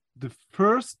have the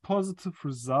first positive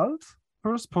result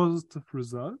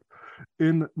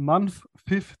in month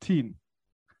 15.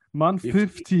 Month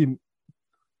 15.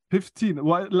 15,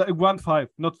 like 1-5,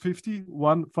 not 50,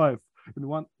 1-5.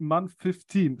 In month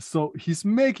 15. So he's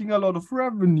making a lot of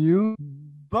revenue,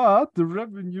 but the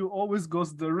revenue always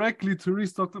goes directly to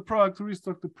restock the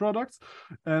products,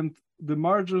 and the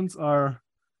margins are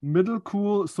middle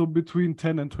cool, so between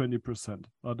 10 and 20%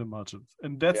 are the margins,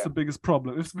 and that's the biggest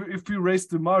problem. If we raise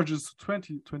the margins to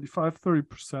 20, 25,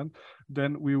 30%,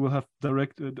 then we will have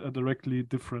a directly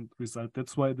different result.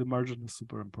 That's why the margin is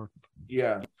super important.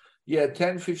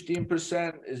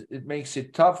 10-15% it makes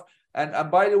it tough. And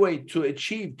by the way, to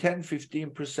achieve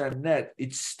 10-15% net,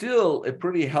 it's still a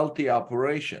pretty healthy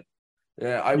operation.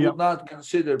 I would not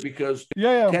consider, because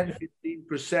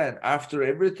 10-15% after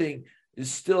everything is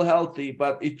still healthy,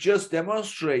 but it just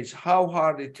demonstrates how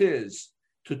hard it is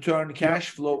to turn cash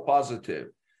flow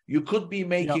positive. You could be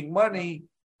making money,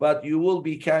 but you will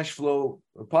be cash flow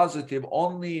positive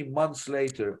only months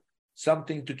later.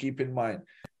 Something to keep in mind.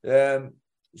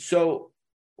 So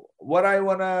what I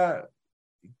want to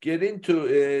get into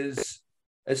is,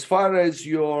 as far as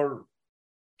your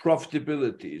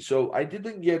profitability. So I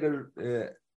didn't get a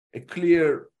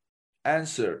clear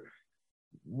answer.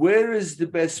 Where is the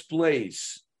best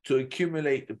place to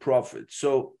accumulate the profit?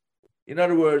 So in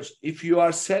other words, if you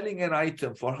are selling an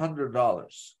item for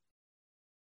 $100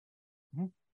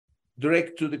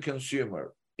 direct to the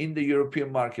consumer in the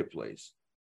European marketplace,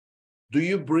 do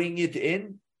you bring it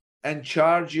in and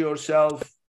charge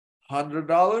yourself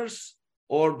 $100?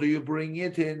 Or do you bring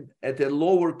it in at a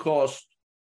lower cost,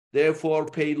 therefore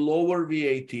pay lower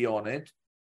VAT on it,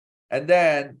 and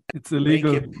then it's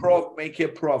illegal. Make a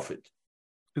profit?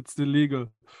 It's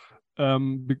illegal.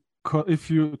 Because if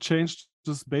you change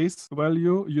this base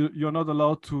value, you're not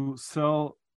allowed to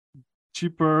sell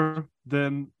cheaper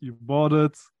than you bought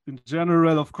it. In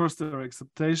general, of course, there are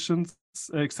exceptions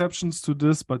to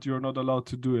this, but you're not allowed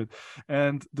to do it.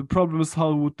 And the problem is,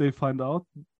 how would they find out?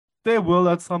 They will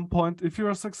at some point. If you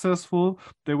are successful,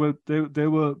 they will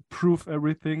prove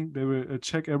everything. They will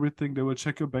check everything. They will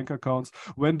check your bank accounts.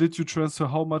 When did you transfer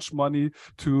how much money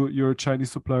to your Chinese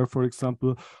supplier, for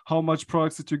example? How much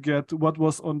products did you get? What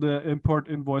was on the import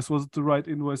invoice? Was it the right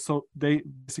invoice? So they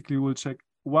basically will check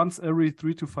once every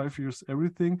 3 to 5 years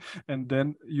everything, and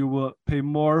then you will pay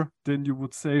more than you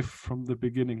would save from the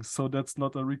beginning. So that's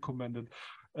not a recommended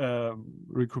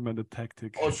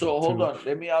tactic. Also, hold on,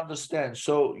 let me understand.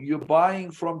 So you're buying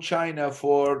from China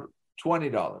for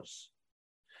 $20,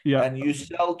 and you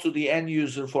sell to the end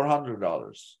user for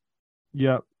 $100.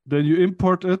 Then you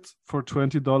import it for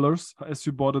 $20 as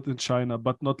you bought it in China,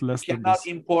 but not less than this.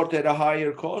 You cannot import at a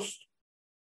higher cost?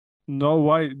 No,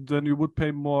 why? Then you would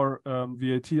pay more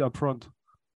VAT upfront.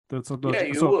 That's not.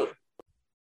 You would.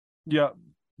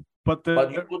 But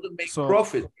you wouldn't make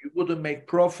profit. You wouldn't make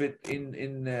profit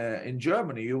in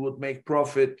Germany. You would make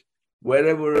profit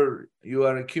wherever you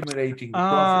are accumulating the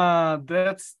profit.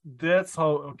 That's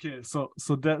how. Okay, so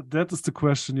that is the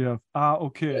question you have.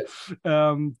 Okay. Yes.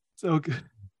 Okay.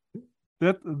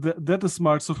 That is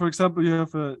smart. So for example, you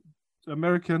have a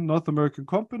North American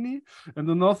company, and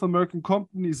the North American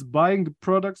company is buying the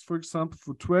products, for example,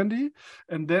 for 20,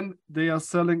 and then they are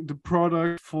selling the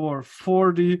product for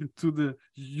 40 to the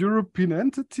European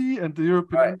entity, and the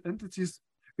European entity is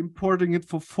importing it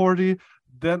for 40.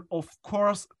 Then of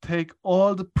course take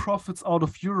all the profits out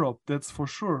of Europe. That's for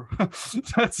sure.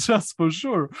 That's just for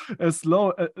sure.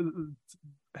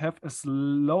 Have as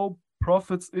low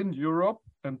profits in Europe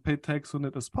and pay tax on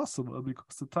it as possible,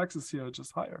 because the taxes here are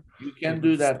just higher. You can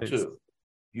do that too.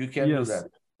 You can do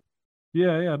that.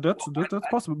 Yeah, that's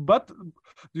possible. But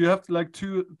you have like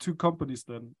two companies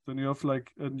then. Then you have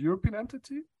like a European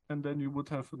entity, and then you would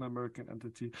have an American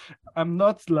entity. I'm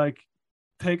not like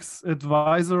tax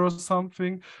advisor or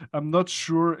something. I'm not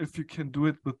sure if you can do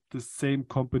it with the same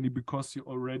company, because you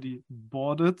already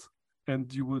bought it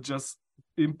and you will just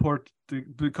import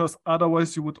because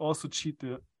otherwise you would also cheat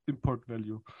the import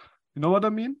value. You know what I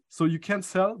mean? So you can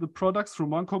sell the products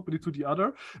from one company to the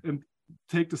other and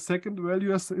take the second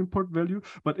value as the import value.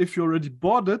 But if you already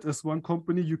bought it as one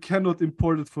company, you cannot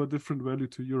import it for a different value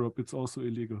to Europe. It's also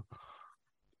illegal.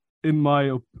 in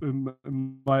my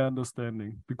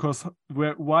understanding, because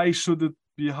why should it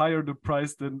be higher the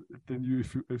price than you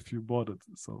if you bought it?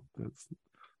 So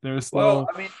there is no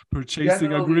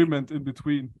purchasing agreement in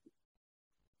between.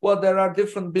 Well, there are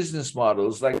different business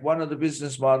models. Like one of the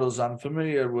business models I'm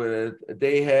familiar with,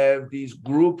 they have these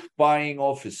group buying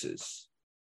offices.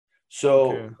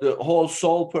 So the whole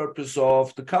sole purpose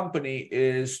of the company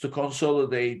is to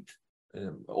consolidate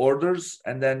orders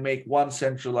and then make one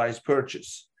centralized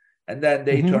purchase. And then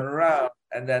they turn around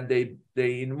and then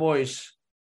they invoice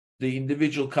the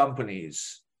individual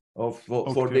companies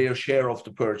for their share of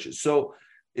the purchase. So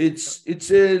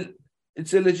it's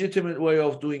a legitimate way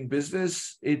of doing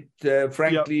business. It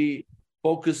frankly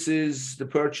focuses the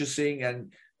purchasing,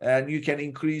 and you can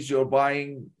increase your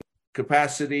buying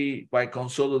capacity by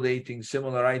consolidating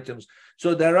similar items.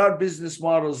 So there are business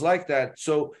models like that.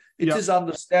 So it is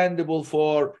understandable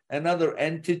for another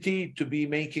entity to be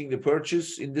making the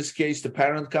purchase, in this case, the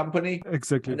parent company.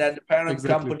 Exactly. And then the parent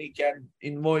company can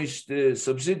invoice the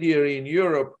subsidiary in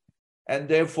Europe and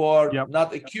therefore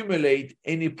not accumulate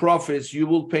any profits. You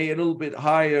will pay a little bit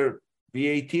higher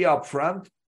VAT upfront,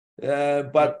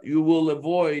 but you will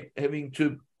avoid having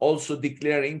to also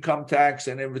declare income tax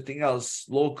and everything else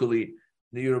locally,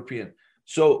 the European.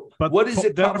 So, but what is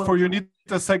it? Therefore, you need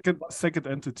a second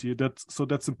entity.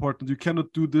 That's important. You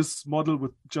cannot do this model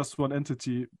with just one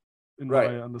entity, in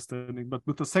my understanding. But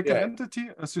with the second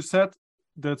entity, as you said,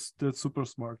 that's super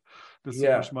smart. That's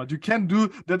super smart. You can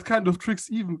do that kind of tricks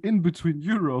even in between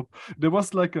Europe. There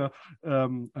was like a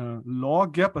law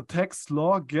gap, a tax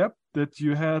law gap, that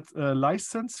you had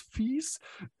license fees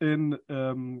in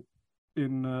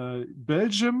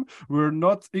Belgium were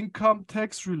not income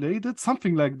tax related,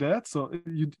 something like that. So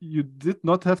you did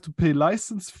not have to pay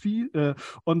license fee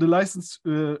on the license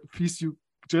fees you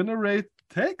generate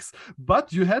tax,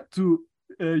 but you had to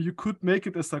you could make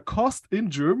it as a cost in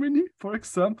Germany, for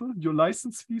example, your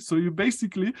license fee. So you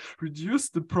basically reduce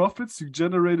the profits you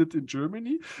generated in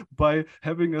Germany by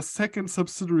having a second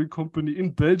subsidiary company in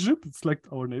Belgium. It's like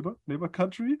our neighbor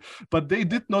country, but they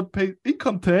did not pay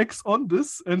income tax on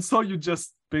this. And so you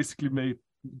just basically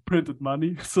printed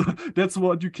money. So that's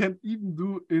what you can even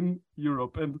do in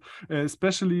Europe. And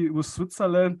especially with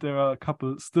Switzerland, there are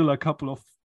still a couple of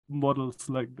models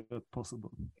like that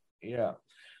possible. Yeah.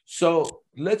 So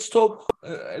let's talk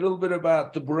a little bit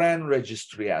about the brand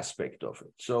registry aspect of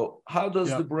it. So how does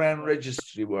the brand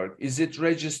registry work? Is it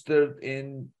registered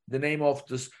in the name of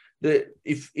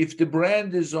if the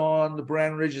brand is on the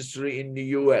brand registry in the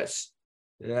US,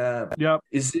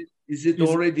 is it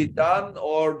already done,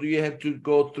 or do you have to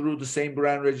go through the same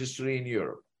brand registry in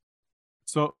Europe?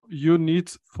 So you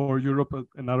need for Europe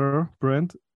another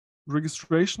brand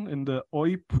registration in the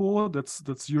OIPO.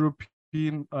 That's European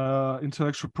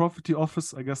Intellectual Property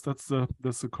Office. I guess that's the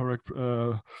correct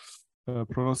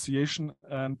pronunciation,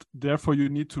 and therefore you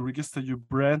need to register your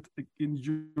brand in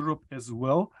Europe as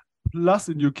well, plus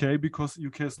in UK, because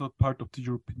UK is not part of the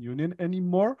European Union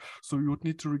anymore. So you would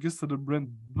need to register the brand,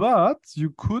 but you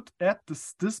could add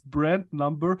this brand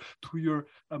number to your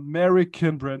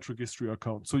American brand registry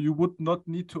account. So you would not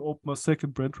need to open a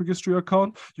second brand registry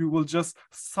account. You will just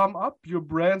sum up your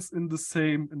brands in the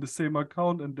same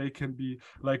account, and they can be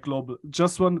like global.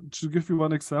 Just to give you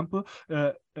one example,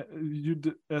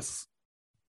 as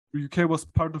UK was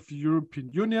part of the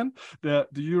European Union, the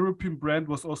European brand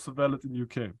was also valid in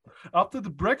UK. After the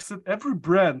Brexit, every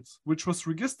brand which was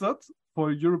registered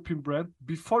for a European brand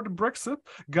before the Brexit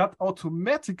got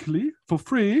automatically for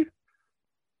free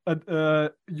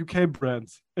a UK brand.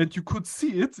 And you could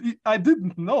see it. I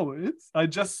didn't know it. I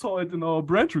just saw it in our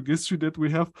brand registry that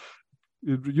we have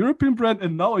a European brand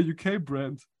and now a UK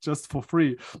brand just for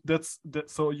free. That's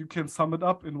so you can sum it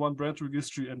up in one brand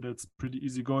registry, and that's pretty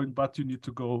easy going, but you need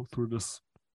to go through this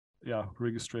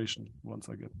registration once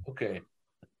again. Okay.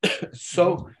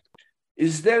 So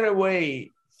is there a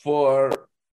way we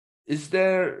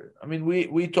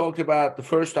talked about the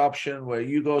first option where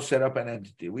you go set up an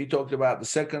entity. We talked about the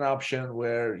second option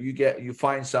where you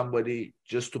find somebody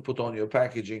just to put on your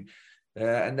packaging.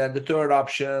 And then the third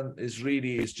option is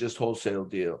just wholesale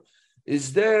deal.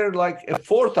 Is there like a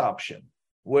fourth option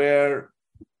where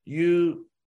you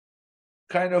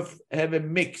kind of have a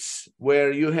mix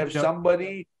where you have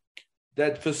somebody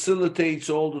that facilitates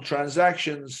all the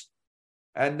transactions,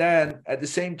 and then at the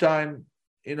same time,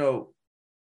 you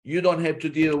don't have to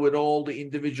deal with all the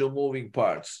individual moving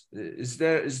parts? Is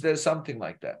there something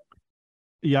like that?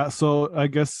 Yeah, so I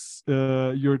guess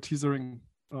you're teasing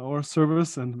our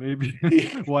service, and maybe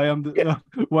why I'm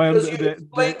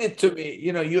explained it to me.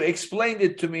 You explained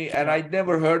it to me, and I'd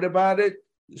never heard about it.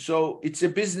 So it's a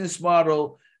business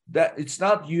model that it's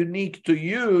not unique to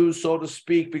you, so to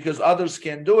speak, because others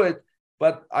can do it,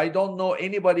 but I don't know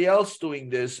anybody else doing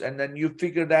this. And then you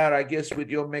figured out, I guess, with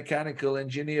your mechanical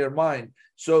engineer mind.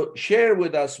 So share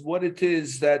with us what it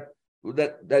is that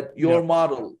your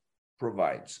model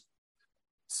provides.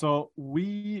 So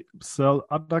we sell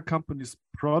other companies'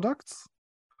 products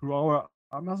through our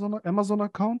Amazon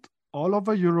account all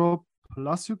over Europe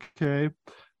plus UK.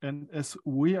 And as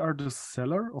we are the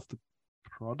seller of the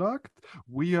product,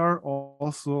 we are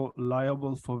also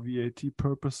liable for VAT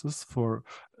purposes, for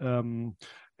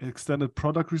extended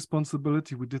product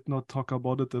responsibility. We did not talk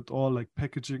about it at all, like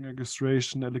packaging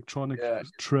registration, electronic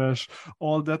trash,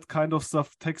 all that kind of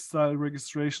stuff, textile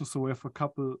registration. So we have a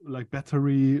couple like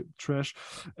battery trash.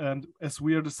 And as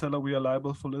we are the seller, we are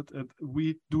liable for it. And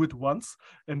we do it once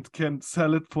and can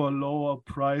sell it for a lower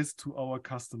price to our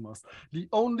customers. The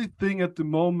only thing at the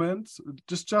moment,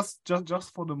 just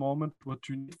for the moment, what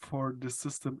you need for this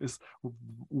system is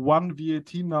one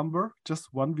VAT number,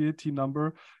 just one VAT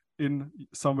number, in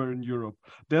somewhere in Europe.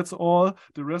 That's all.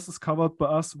 The rest is covered by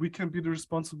us. We can be the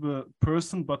responsible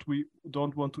person, but we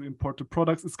don't want to import the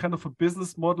products. It's kind of a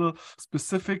business model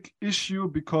specific issue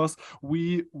because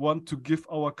we want to give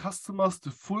our customers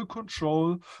the full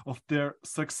control of their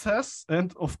success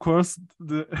and, of course,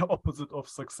 the opposite of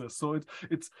success. So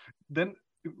it's then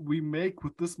we make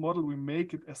with this model, we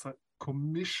make it as a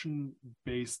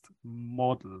commission-based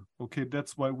model. Okay,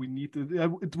 that's why we need it.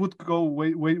 It would go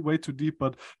way too deep,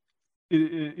 but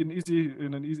in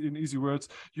easy words,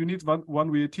 you need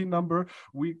one VAT number.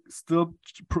 We still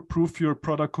prove your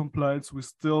product compliance. We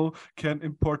still can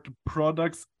import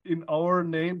products in our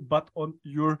name, but on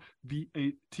your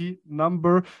VAT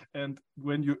number. And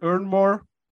when you earn more,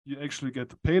 you actually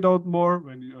get paid out more.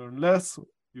 When you earn less,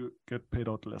 you get paid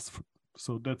out less.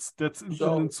 So that's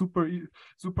in super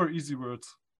easy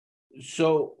words.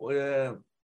 So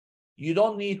you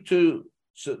don't need to.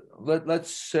 So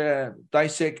let's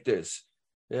dissect this.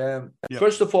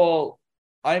 First of all,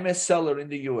 I'm a seller in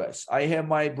the US. I have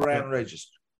my brand registry,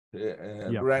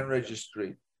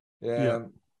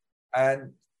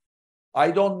 and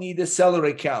I don't need a seller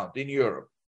account in Europe.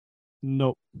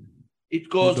 No, it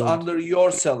goes under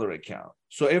your seller account.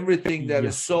 So everything that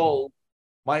is sold,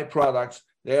 my products,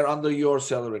 they're under your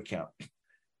seller account.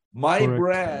 My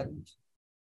brand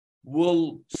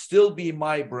will still be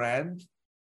my brand.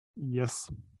 Yes.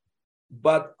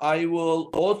 But I will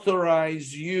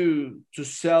authorize you to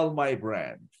sell my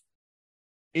brand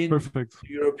in the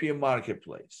European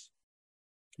marketplace.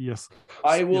 Yes.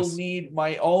 I will need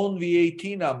my own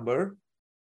VAT number.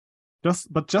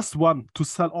 Just one to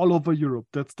sell all over Europe.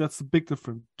 That's a big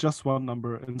difference. Just one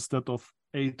number instead of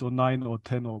 8 or 9 or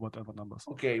 10 or whatever numbers.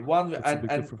 Okay, what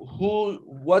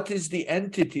is the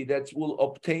entity that will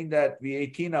obtain that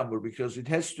VAT number? Because it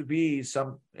has to be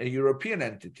a European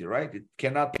entity, right? It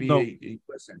cannot be a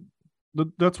US entity.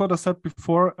 That's what I said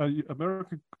before. An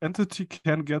American entity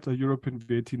can get a European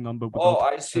VAT number.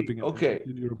 I see. Okay.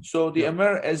 So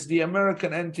as the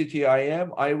American entity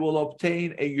I will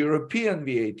obtain a European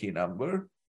VAT number.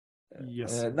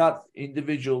 Yes. Not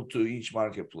individual to each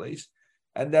marketplace.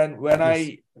 And then when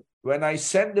I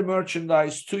send the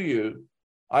merchandise to you,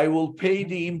 I will pay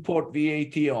the import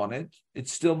VAT on it.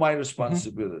 It's still my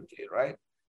responsibility, right?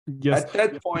 Yes. At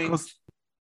that point,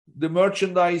 the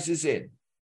merchandise is in.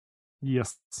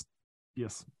 Yes.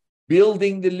 Yes.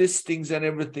 Building the listings and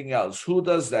everything else. Who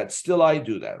does that? Still I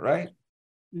do that, right?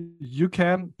 You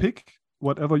can pick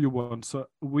whatever you want. So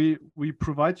we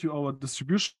provide you our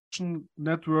distribution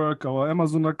network, our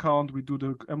Amazon account. We do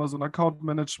the Amazon account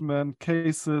management,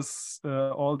 cases,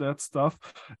 all that stuff.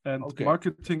 And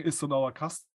marketing is on our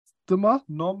customer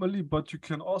normally, but you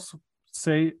can also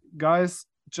say, guys,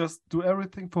 just do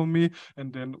everything for me,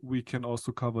 and then we can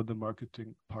also cover the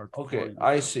marketing part. Okay,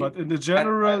 I see. But in the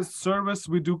general service,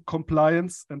 we do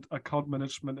compliance and account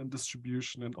management and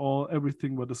distribution and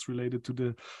everything what is related to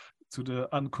the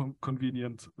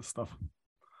inconvenient stuff.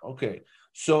 Okay,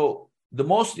 so the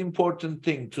most important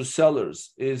thing to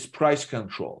sellers is price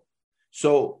control.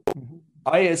 So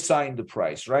I assign the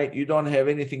price, right? You don't have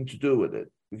anything to do with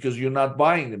it because you're not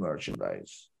buying the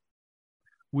merchandise.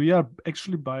 We are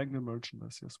actually buying the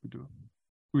merchandise. Yes, we do.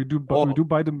 We do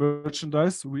buy the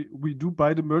merchandise. We do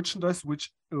buy the merchandise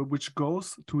which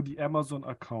goes to the Amazon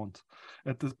account.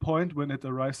 At the point when it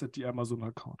arrives at the Amazon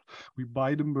account, we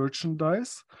buy the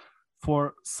merchandise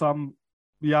for some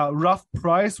rough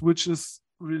price, which is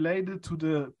related to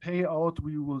the payout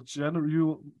you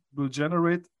will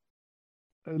generate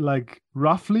like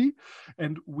roughly,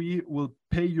 and we will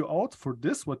pay you out for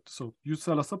this. So you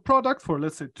sell us a product for,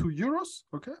 let's say, €2,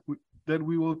 okay? Then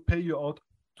we will pay you out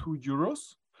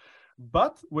 €2.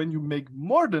 But when you make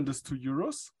more than this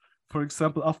 €2, for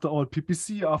example, after all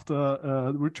PPC,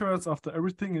 after returns, after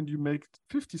everything, and you make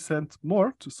 50 cents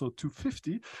more, so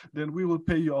 250, then we will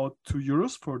pay you out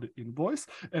 €2 for the invoice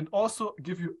and also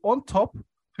give you on top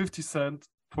 50 cents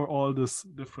for all this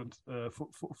different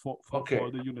for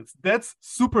all the units. That's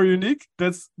super unique.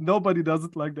 That's nobody does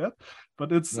it like that,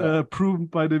 but it's proven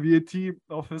by the VAT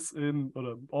office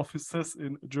offices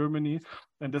in Germany,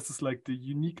 and this is like the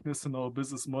uniqueness in our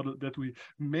business model, that we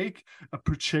make a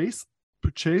purchase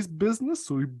business,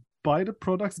 so we buy the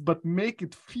products but make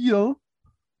it feel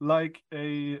like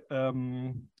a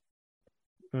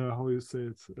how you say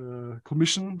it,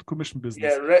 commission business.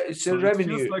 Yeah, it's a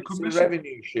revenue. Like it's a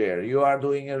revenue share. You are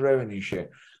doing a revenue share.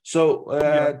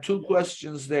 So two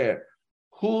questions there.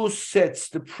 Who sets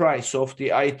the price of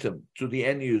the item to the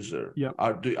end user? Yeah.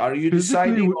 Are you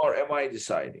deciding or am I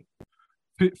deciding?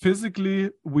 Physically,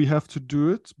 we have to do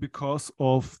it because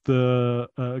of the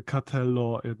cartel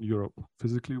law in Europe.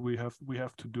 Physically, we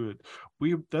have to do it.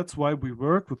 That's why we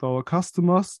work with our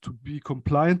customers to be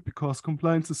compliant, because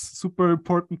compliance is a super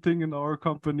important thing in our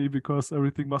company, because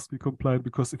everything must be compliant,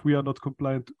 because if we are not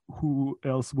compliant, who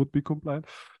else would be compliant?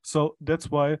 So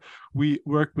that's why we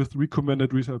work with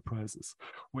recommended retail prices.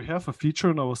 We have a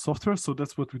feature in our software, so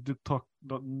that's what we did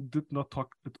not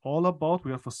talk at all about.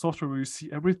 We have a software where you see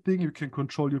everything. You can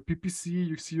control your PPC,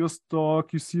 you see your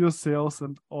stock, you see your sales,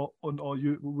 and all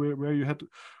where you had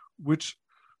which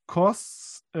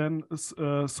costs, and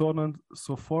so on and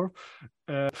so forth.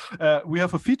 We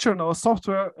have a feature in our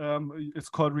software. It's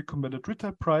called recommended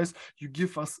retail price. You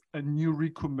give us a new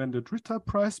recommended retail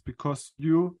price because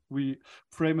we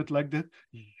frame it like that.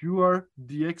 You are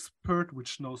the expert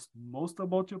which knows most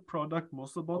about your product,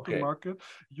 most about the market.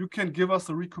 You can give us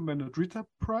a recommended retail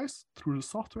price through the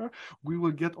software. We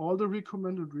will get all the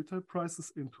recommended retail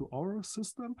prices into our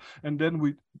system, and then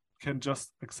we can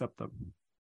just accept them.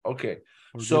 Okay.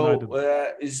 So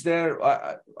is there,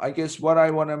 I guess what I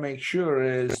want to make sure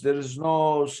is there is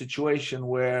no situation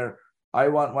where I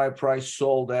want my price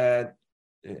sold at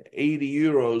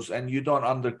 €80 and you don't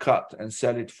undercut and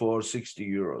sell it for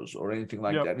 €60 or anything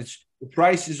like that. The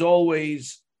price is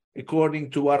always according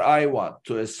to what I want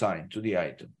to assign to the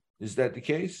item. Is that the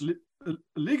case?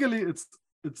 Legally, it's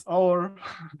our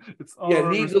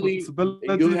legally,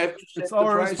 responsibility. You have to set it's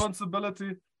our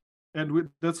responsibility. And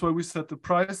that's why we set the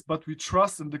price, but we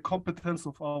trust in the competence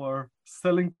of our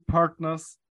selling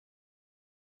partners.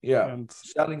 Yeah,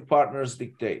 selling partners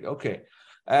dictate. Okay.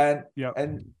 And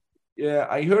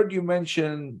I heard you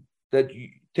mention that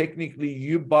technically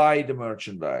you buy the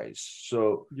merchandise.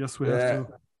 So yes, we have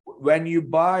to. When you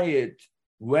buy it,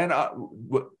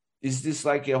 is this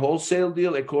like a wholesale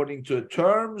deal according to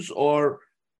terms, or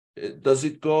does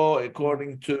it go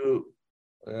according to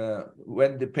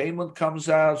when the payment comes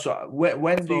out? So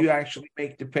when do you actually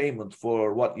make the payment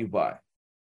for what you buy?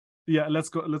 Yeah, let's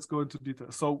go into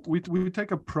detail. So we take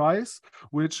a price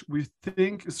which we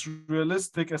think is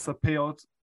realistic as a payout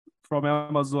from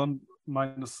Amazon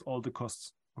minus all the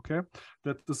costs. Okay,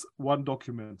 that is one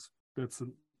document.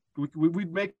 We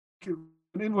make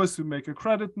an invoice, we make a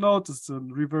credit note. It's a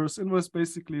reverse invoice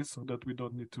basically, so that we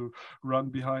don't need to run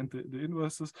behind the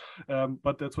invoices.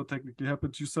 But that's what technically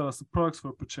happens. You sell us the products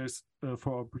for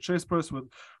our purchase price with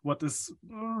what is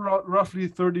roughly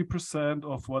 30%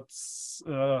 of what's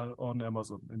on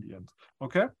Amazon in the end.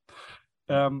 Okay.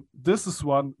 This is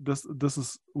one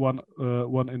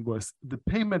invoice. The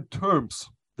payment terms,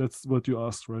 that's what you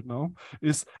asked right now,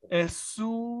 is as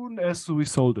soon as we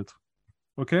sold it.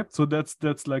 Okay, so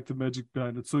that's like the magic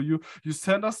behind it. So you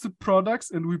send us the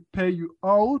products and we pay you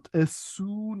out as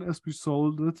soon as we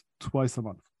sold it, twice a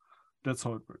month. That's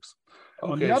how it works.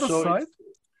 Okay, on the other side,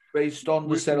 based on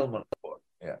the settlement point.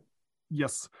 Yeah.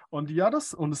 Yes. On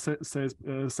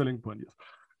the selling point. Yes.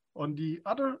 On the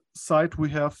other side, we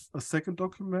have a second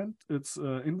document. It's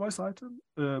an invoice item.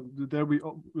 There we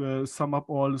sum up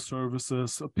all the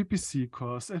services, PPC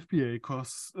costs, FBA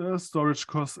costs, storage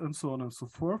costs, and so on and so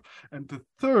forth. And the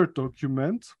third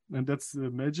document, and that's the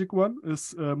magic one, is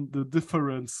the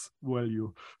difference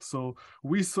value. So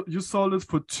you sold it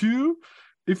for 2.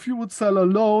 If you would sell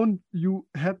alone, you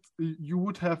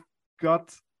would have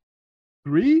got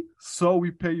 3, so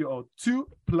we pay you out 2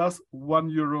 plus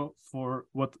 €1 for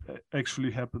what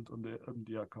actually happened on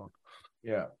the account.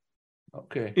 Yeah.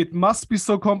 Okay. It must be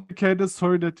so complicated.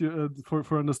 Sorry that you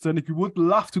for understanding. We would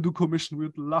love to do commission. We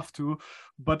would love to,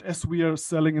 but as we are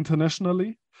selling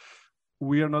internationally,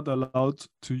 we are not allowed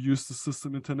to use the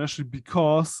system internationally,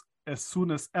 because as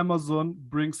soon as Amazon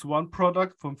brings one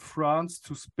product from France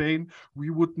to Spain,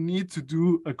 we would need to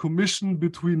do a commission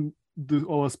between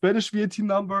our Spanish VAT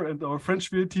number and our French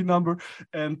VAT number,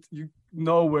 and you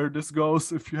know where this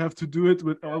goes. If you have to do it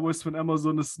with always when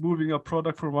Amazon is moving a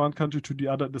product from one country to the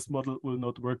other, this model will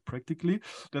not work practically.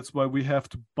 That's why we have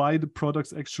to buy the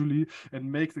products actually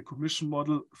and make the commission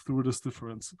model through this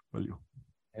difference value.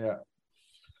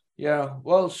 Yeah.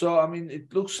 Well, so I mean,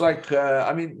 it looks like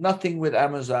nothing with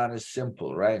Amazon is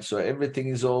simple, right? So everything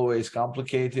is always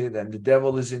complicated, and the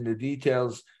devil is in the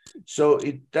details. So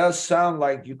it does sound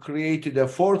like you created a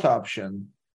fourth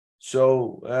option.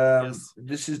 So Yes.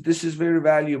 This is very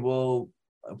valuable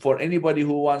for anybody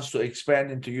who wants to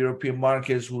expand into European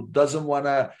markets, who doesn't want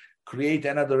to create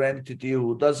another entity,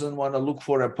 who doesn't want to look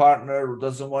for a partner, who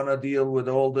doesn't want to deal with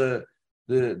all the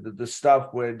stuff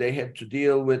where they have to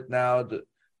deal with now,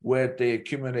 where they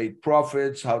accumulate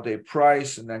profits, how they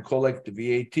price, and then collect the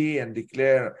VAT and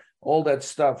declare all that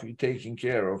stuff you're taking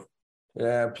care of.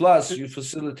 Plus, you're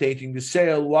facilitating the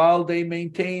sale while they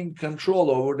maintain control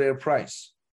over their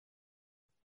price.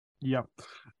 Yeah.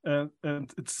 And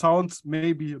it sounds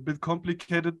maybe a bit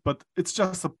complicated, but it's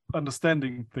just an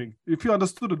understanding thing. If you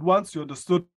understood it once, you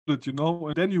understood it,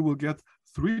 and then you will get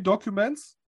 3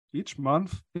 documents each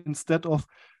month instead of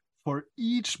for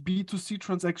each B2C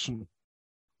transaction,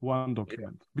 1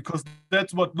 document, because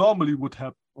that's what normally would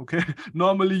happen. Okay,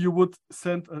 normally you would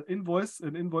send an invoice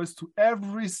to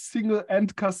every single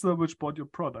end customer which bought your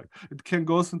product. It can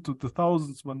go into the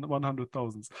thousands,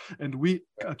 100,000s, and we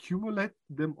accumulate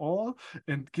them all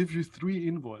and give you 3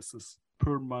 invoices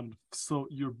per month. So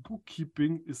your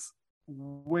bookkeeping is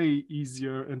way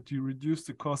easier, and you reduce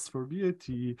the costs for VAT,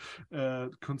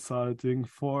 consulting,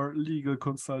 for legal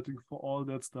consulting, for all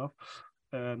that stuff.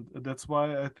 And that's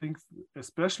why I think,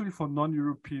 especially for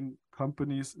non-European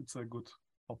companies, it's a good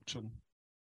option.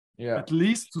 Yeah. At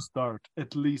least to start.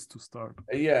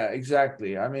 Yeah,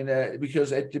 exactly. I mean,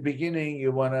 because at the beginning,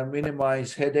 you want to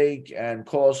minimize headache and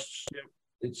costs. Yeah.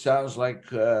 It sounds like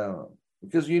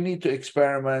because you need to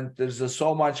experiment. There's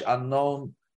so much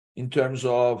unknown in terms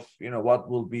of, what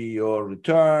will be your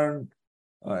return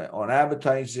on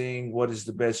advertising, what is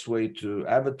the best way to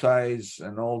advertise,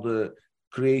 and all the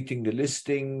creating the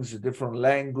listings, a different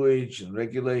language and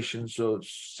regulations. So it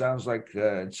sounds like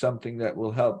it's something that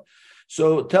will help.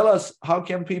 So tell us, how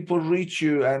can people reach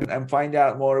you and find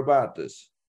out more about this?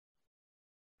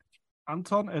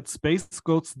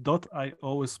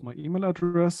 Anton@spacegoats.io is my email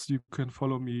address. You can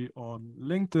follow me on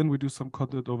LinkedIn. We do some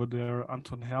content over there.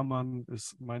 Anton Hermann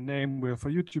is my name. We have a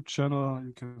YouTube channel.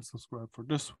 You can subscribe for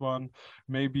this one.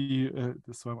 Maybe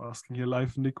this one I'm asking here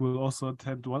live. Nick will also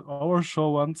attend our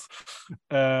show once.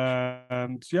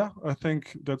 And yeah, I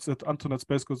think that's it.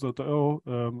 Anton@spacegoats.io.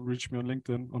 Reach me on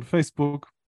LinkedIn, on Facebook.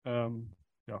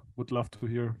 Would love to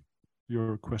hear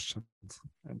your questions,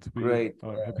 and we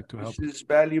are happy to help. This is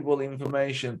valuable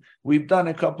information. We've done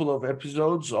a couple of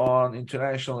episodes on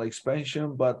international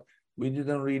expansion, but we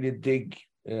didn't really dig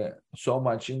so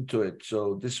much into it.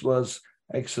 So this was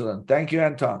excellent. Thank you,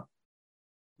 Anton.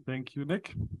 Thank you,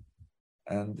 Nick.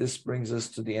 And this brings us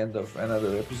to the end of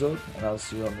another episode, and I'll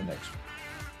see you on the next one.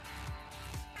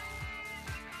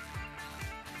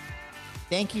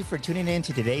 Thank you for tuning in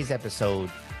to today's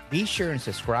episode. Be sure and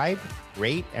subscribe,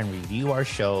 rate, and review our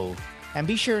show. And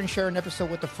be sure and share an episode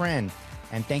with a friend.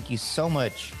 And thank you so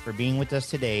much for being with us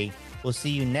today. We'll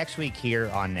see you next week here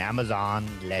on Amazon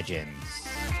Legends.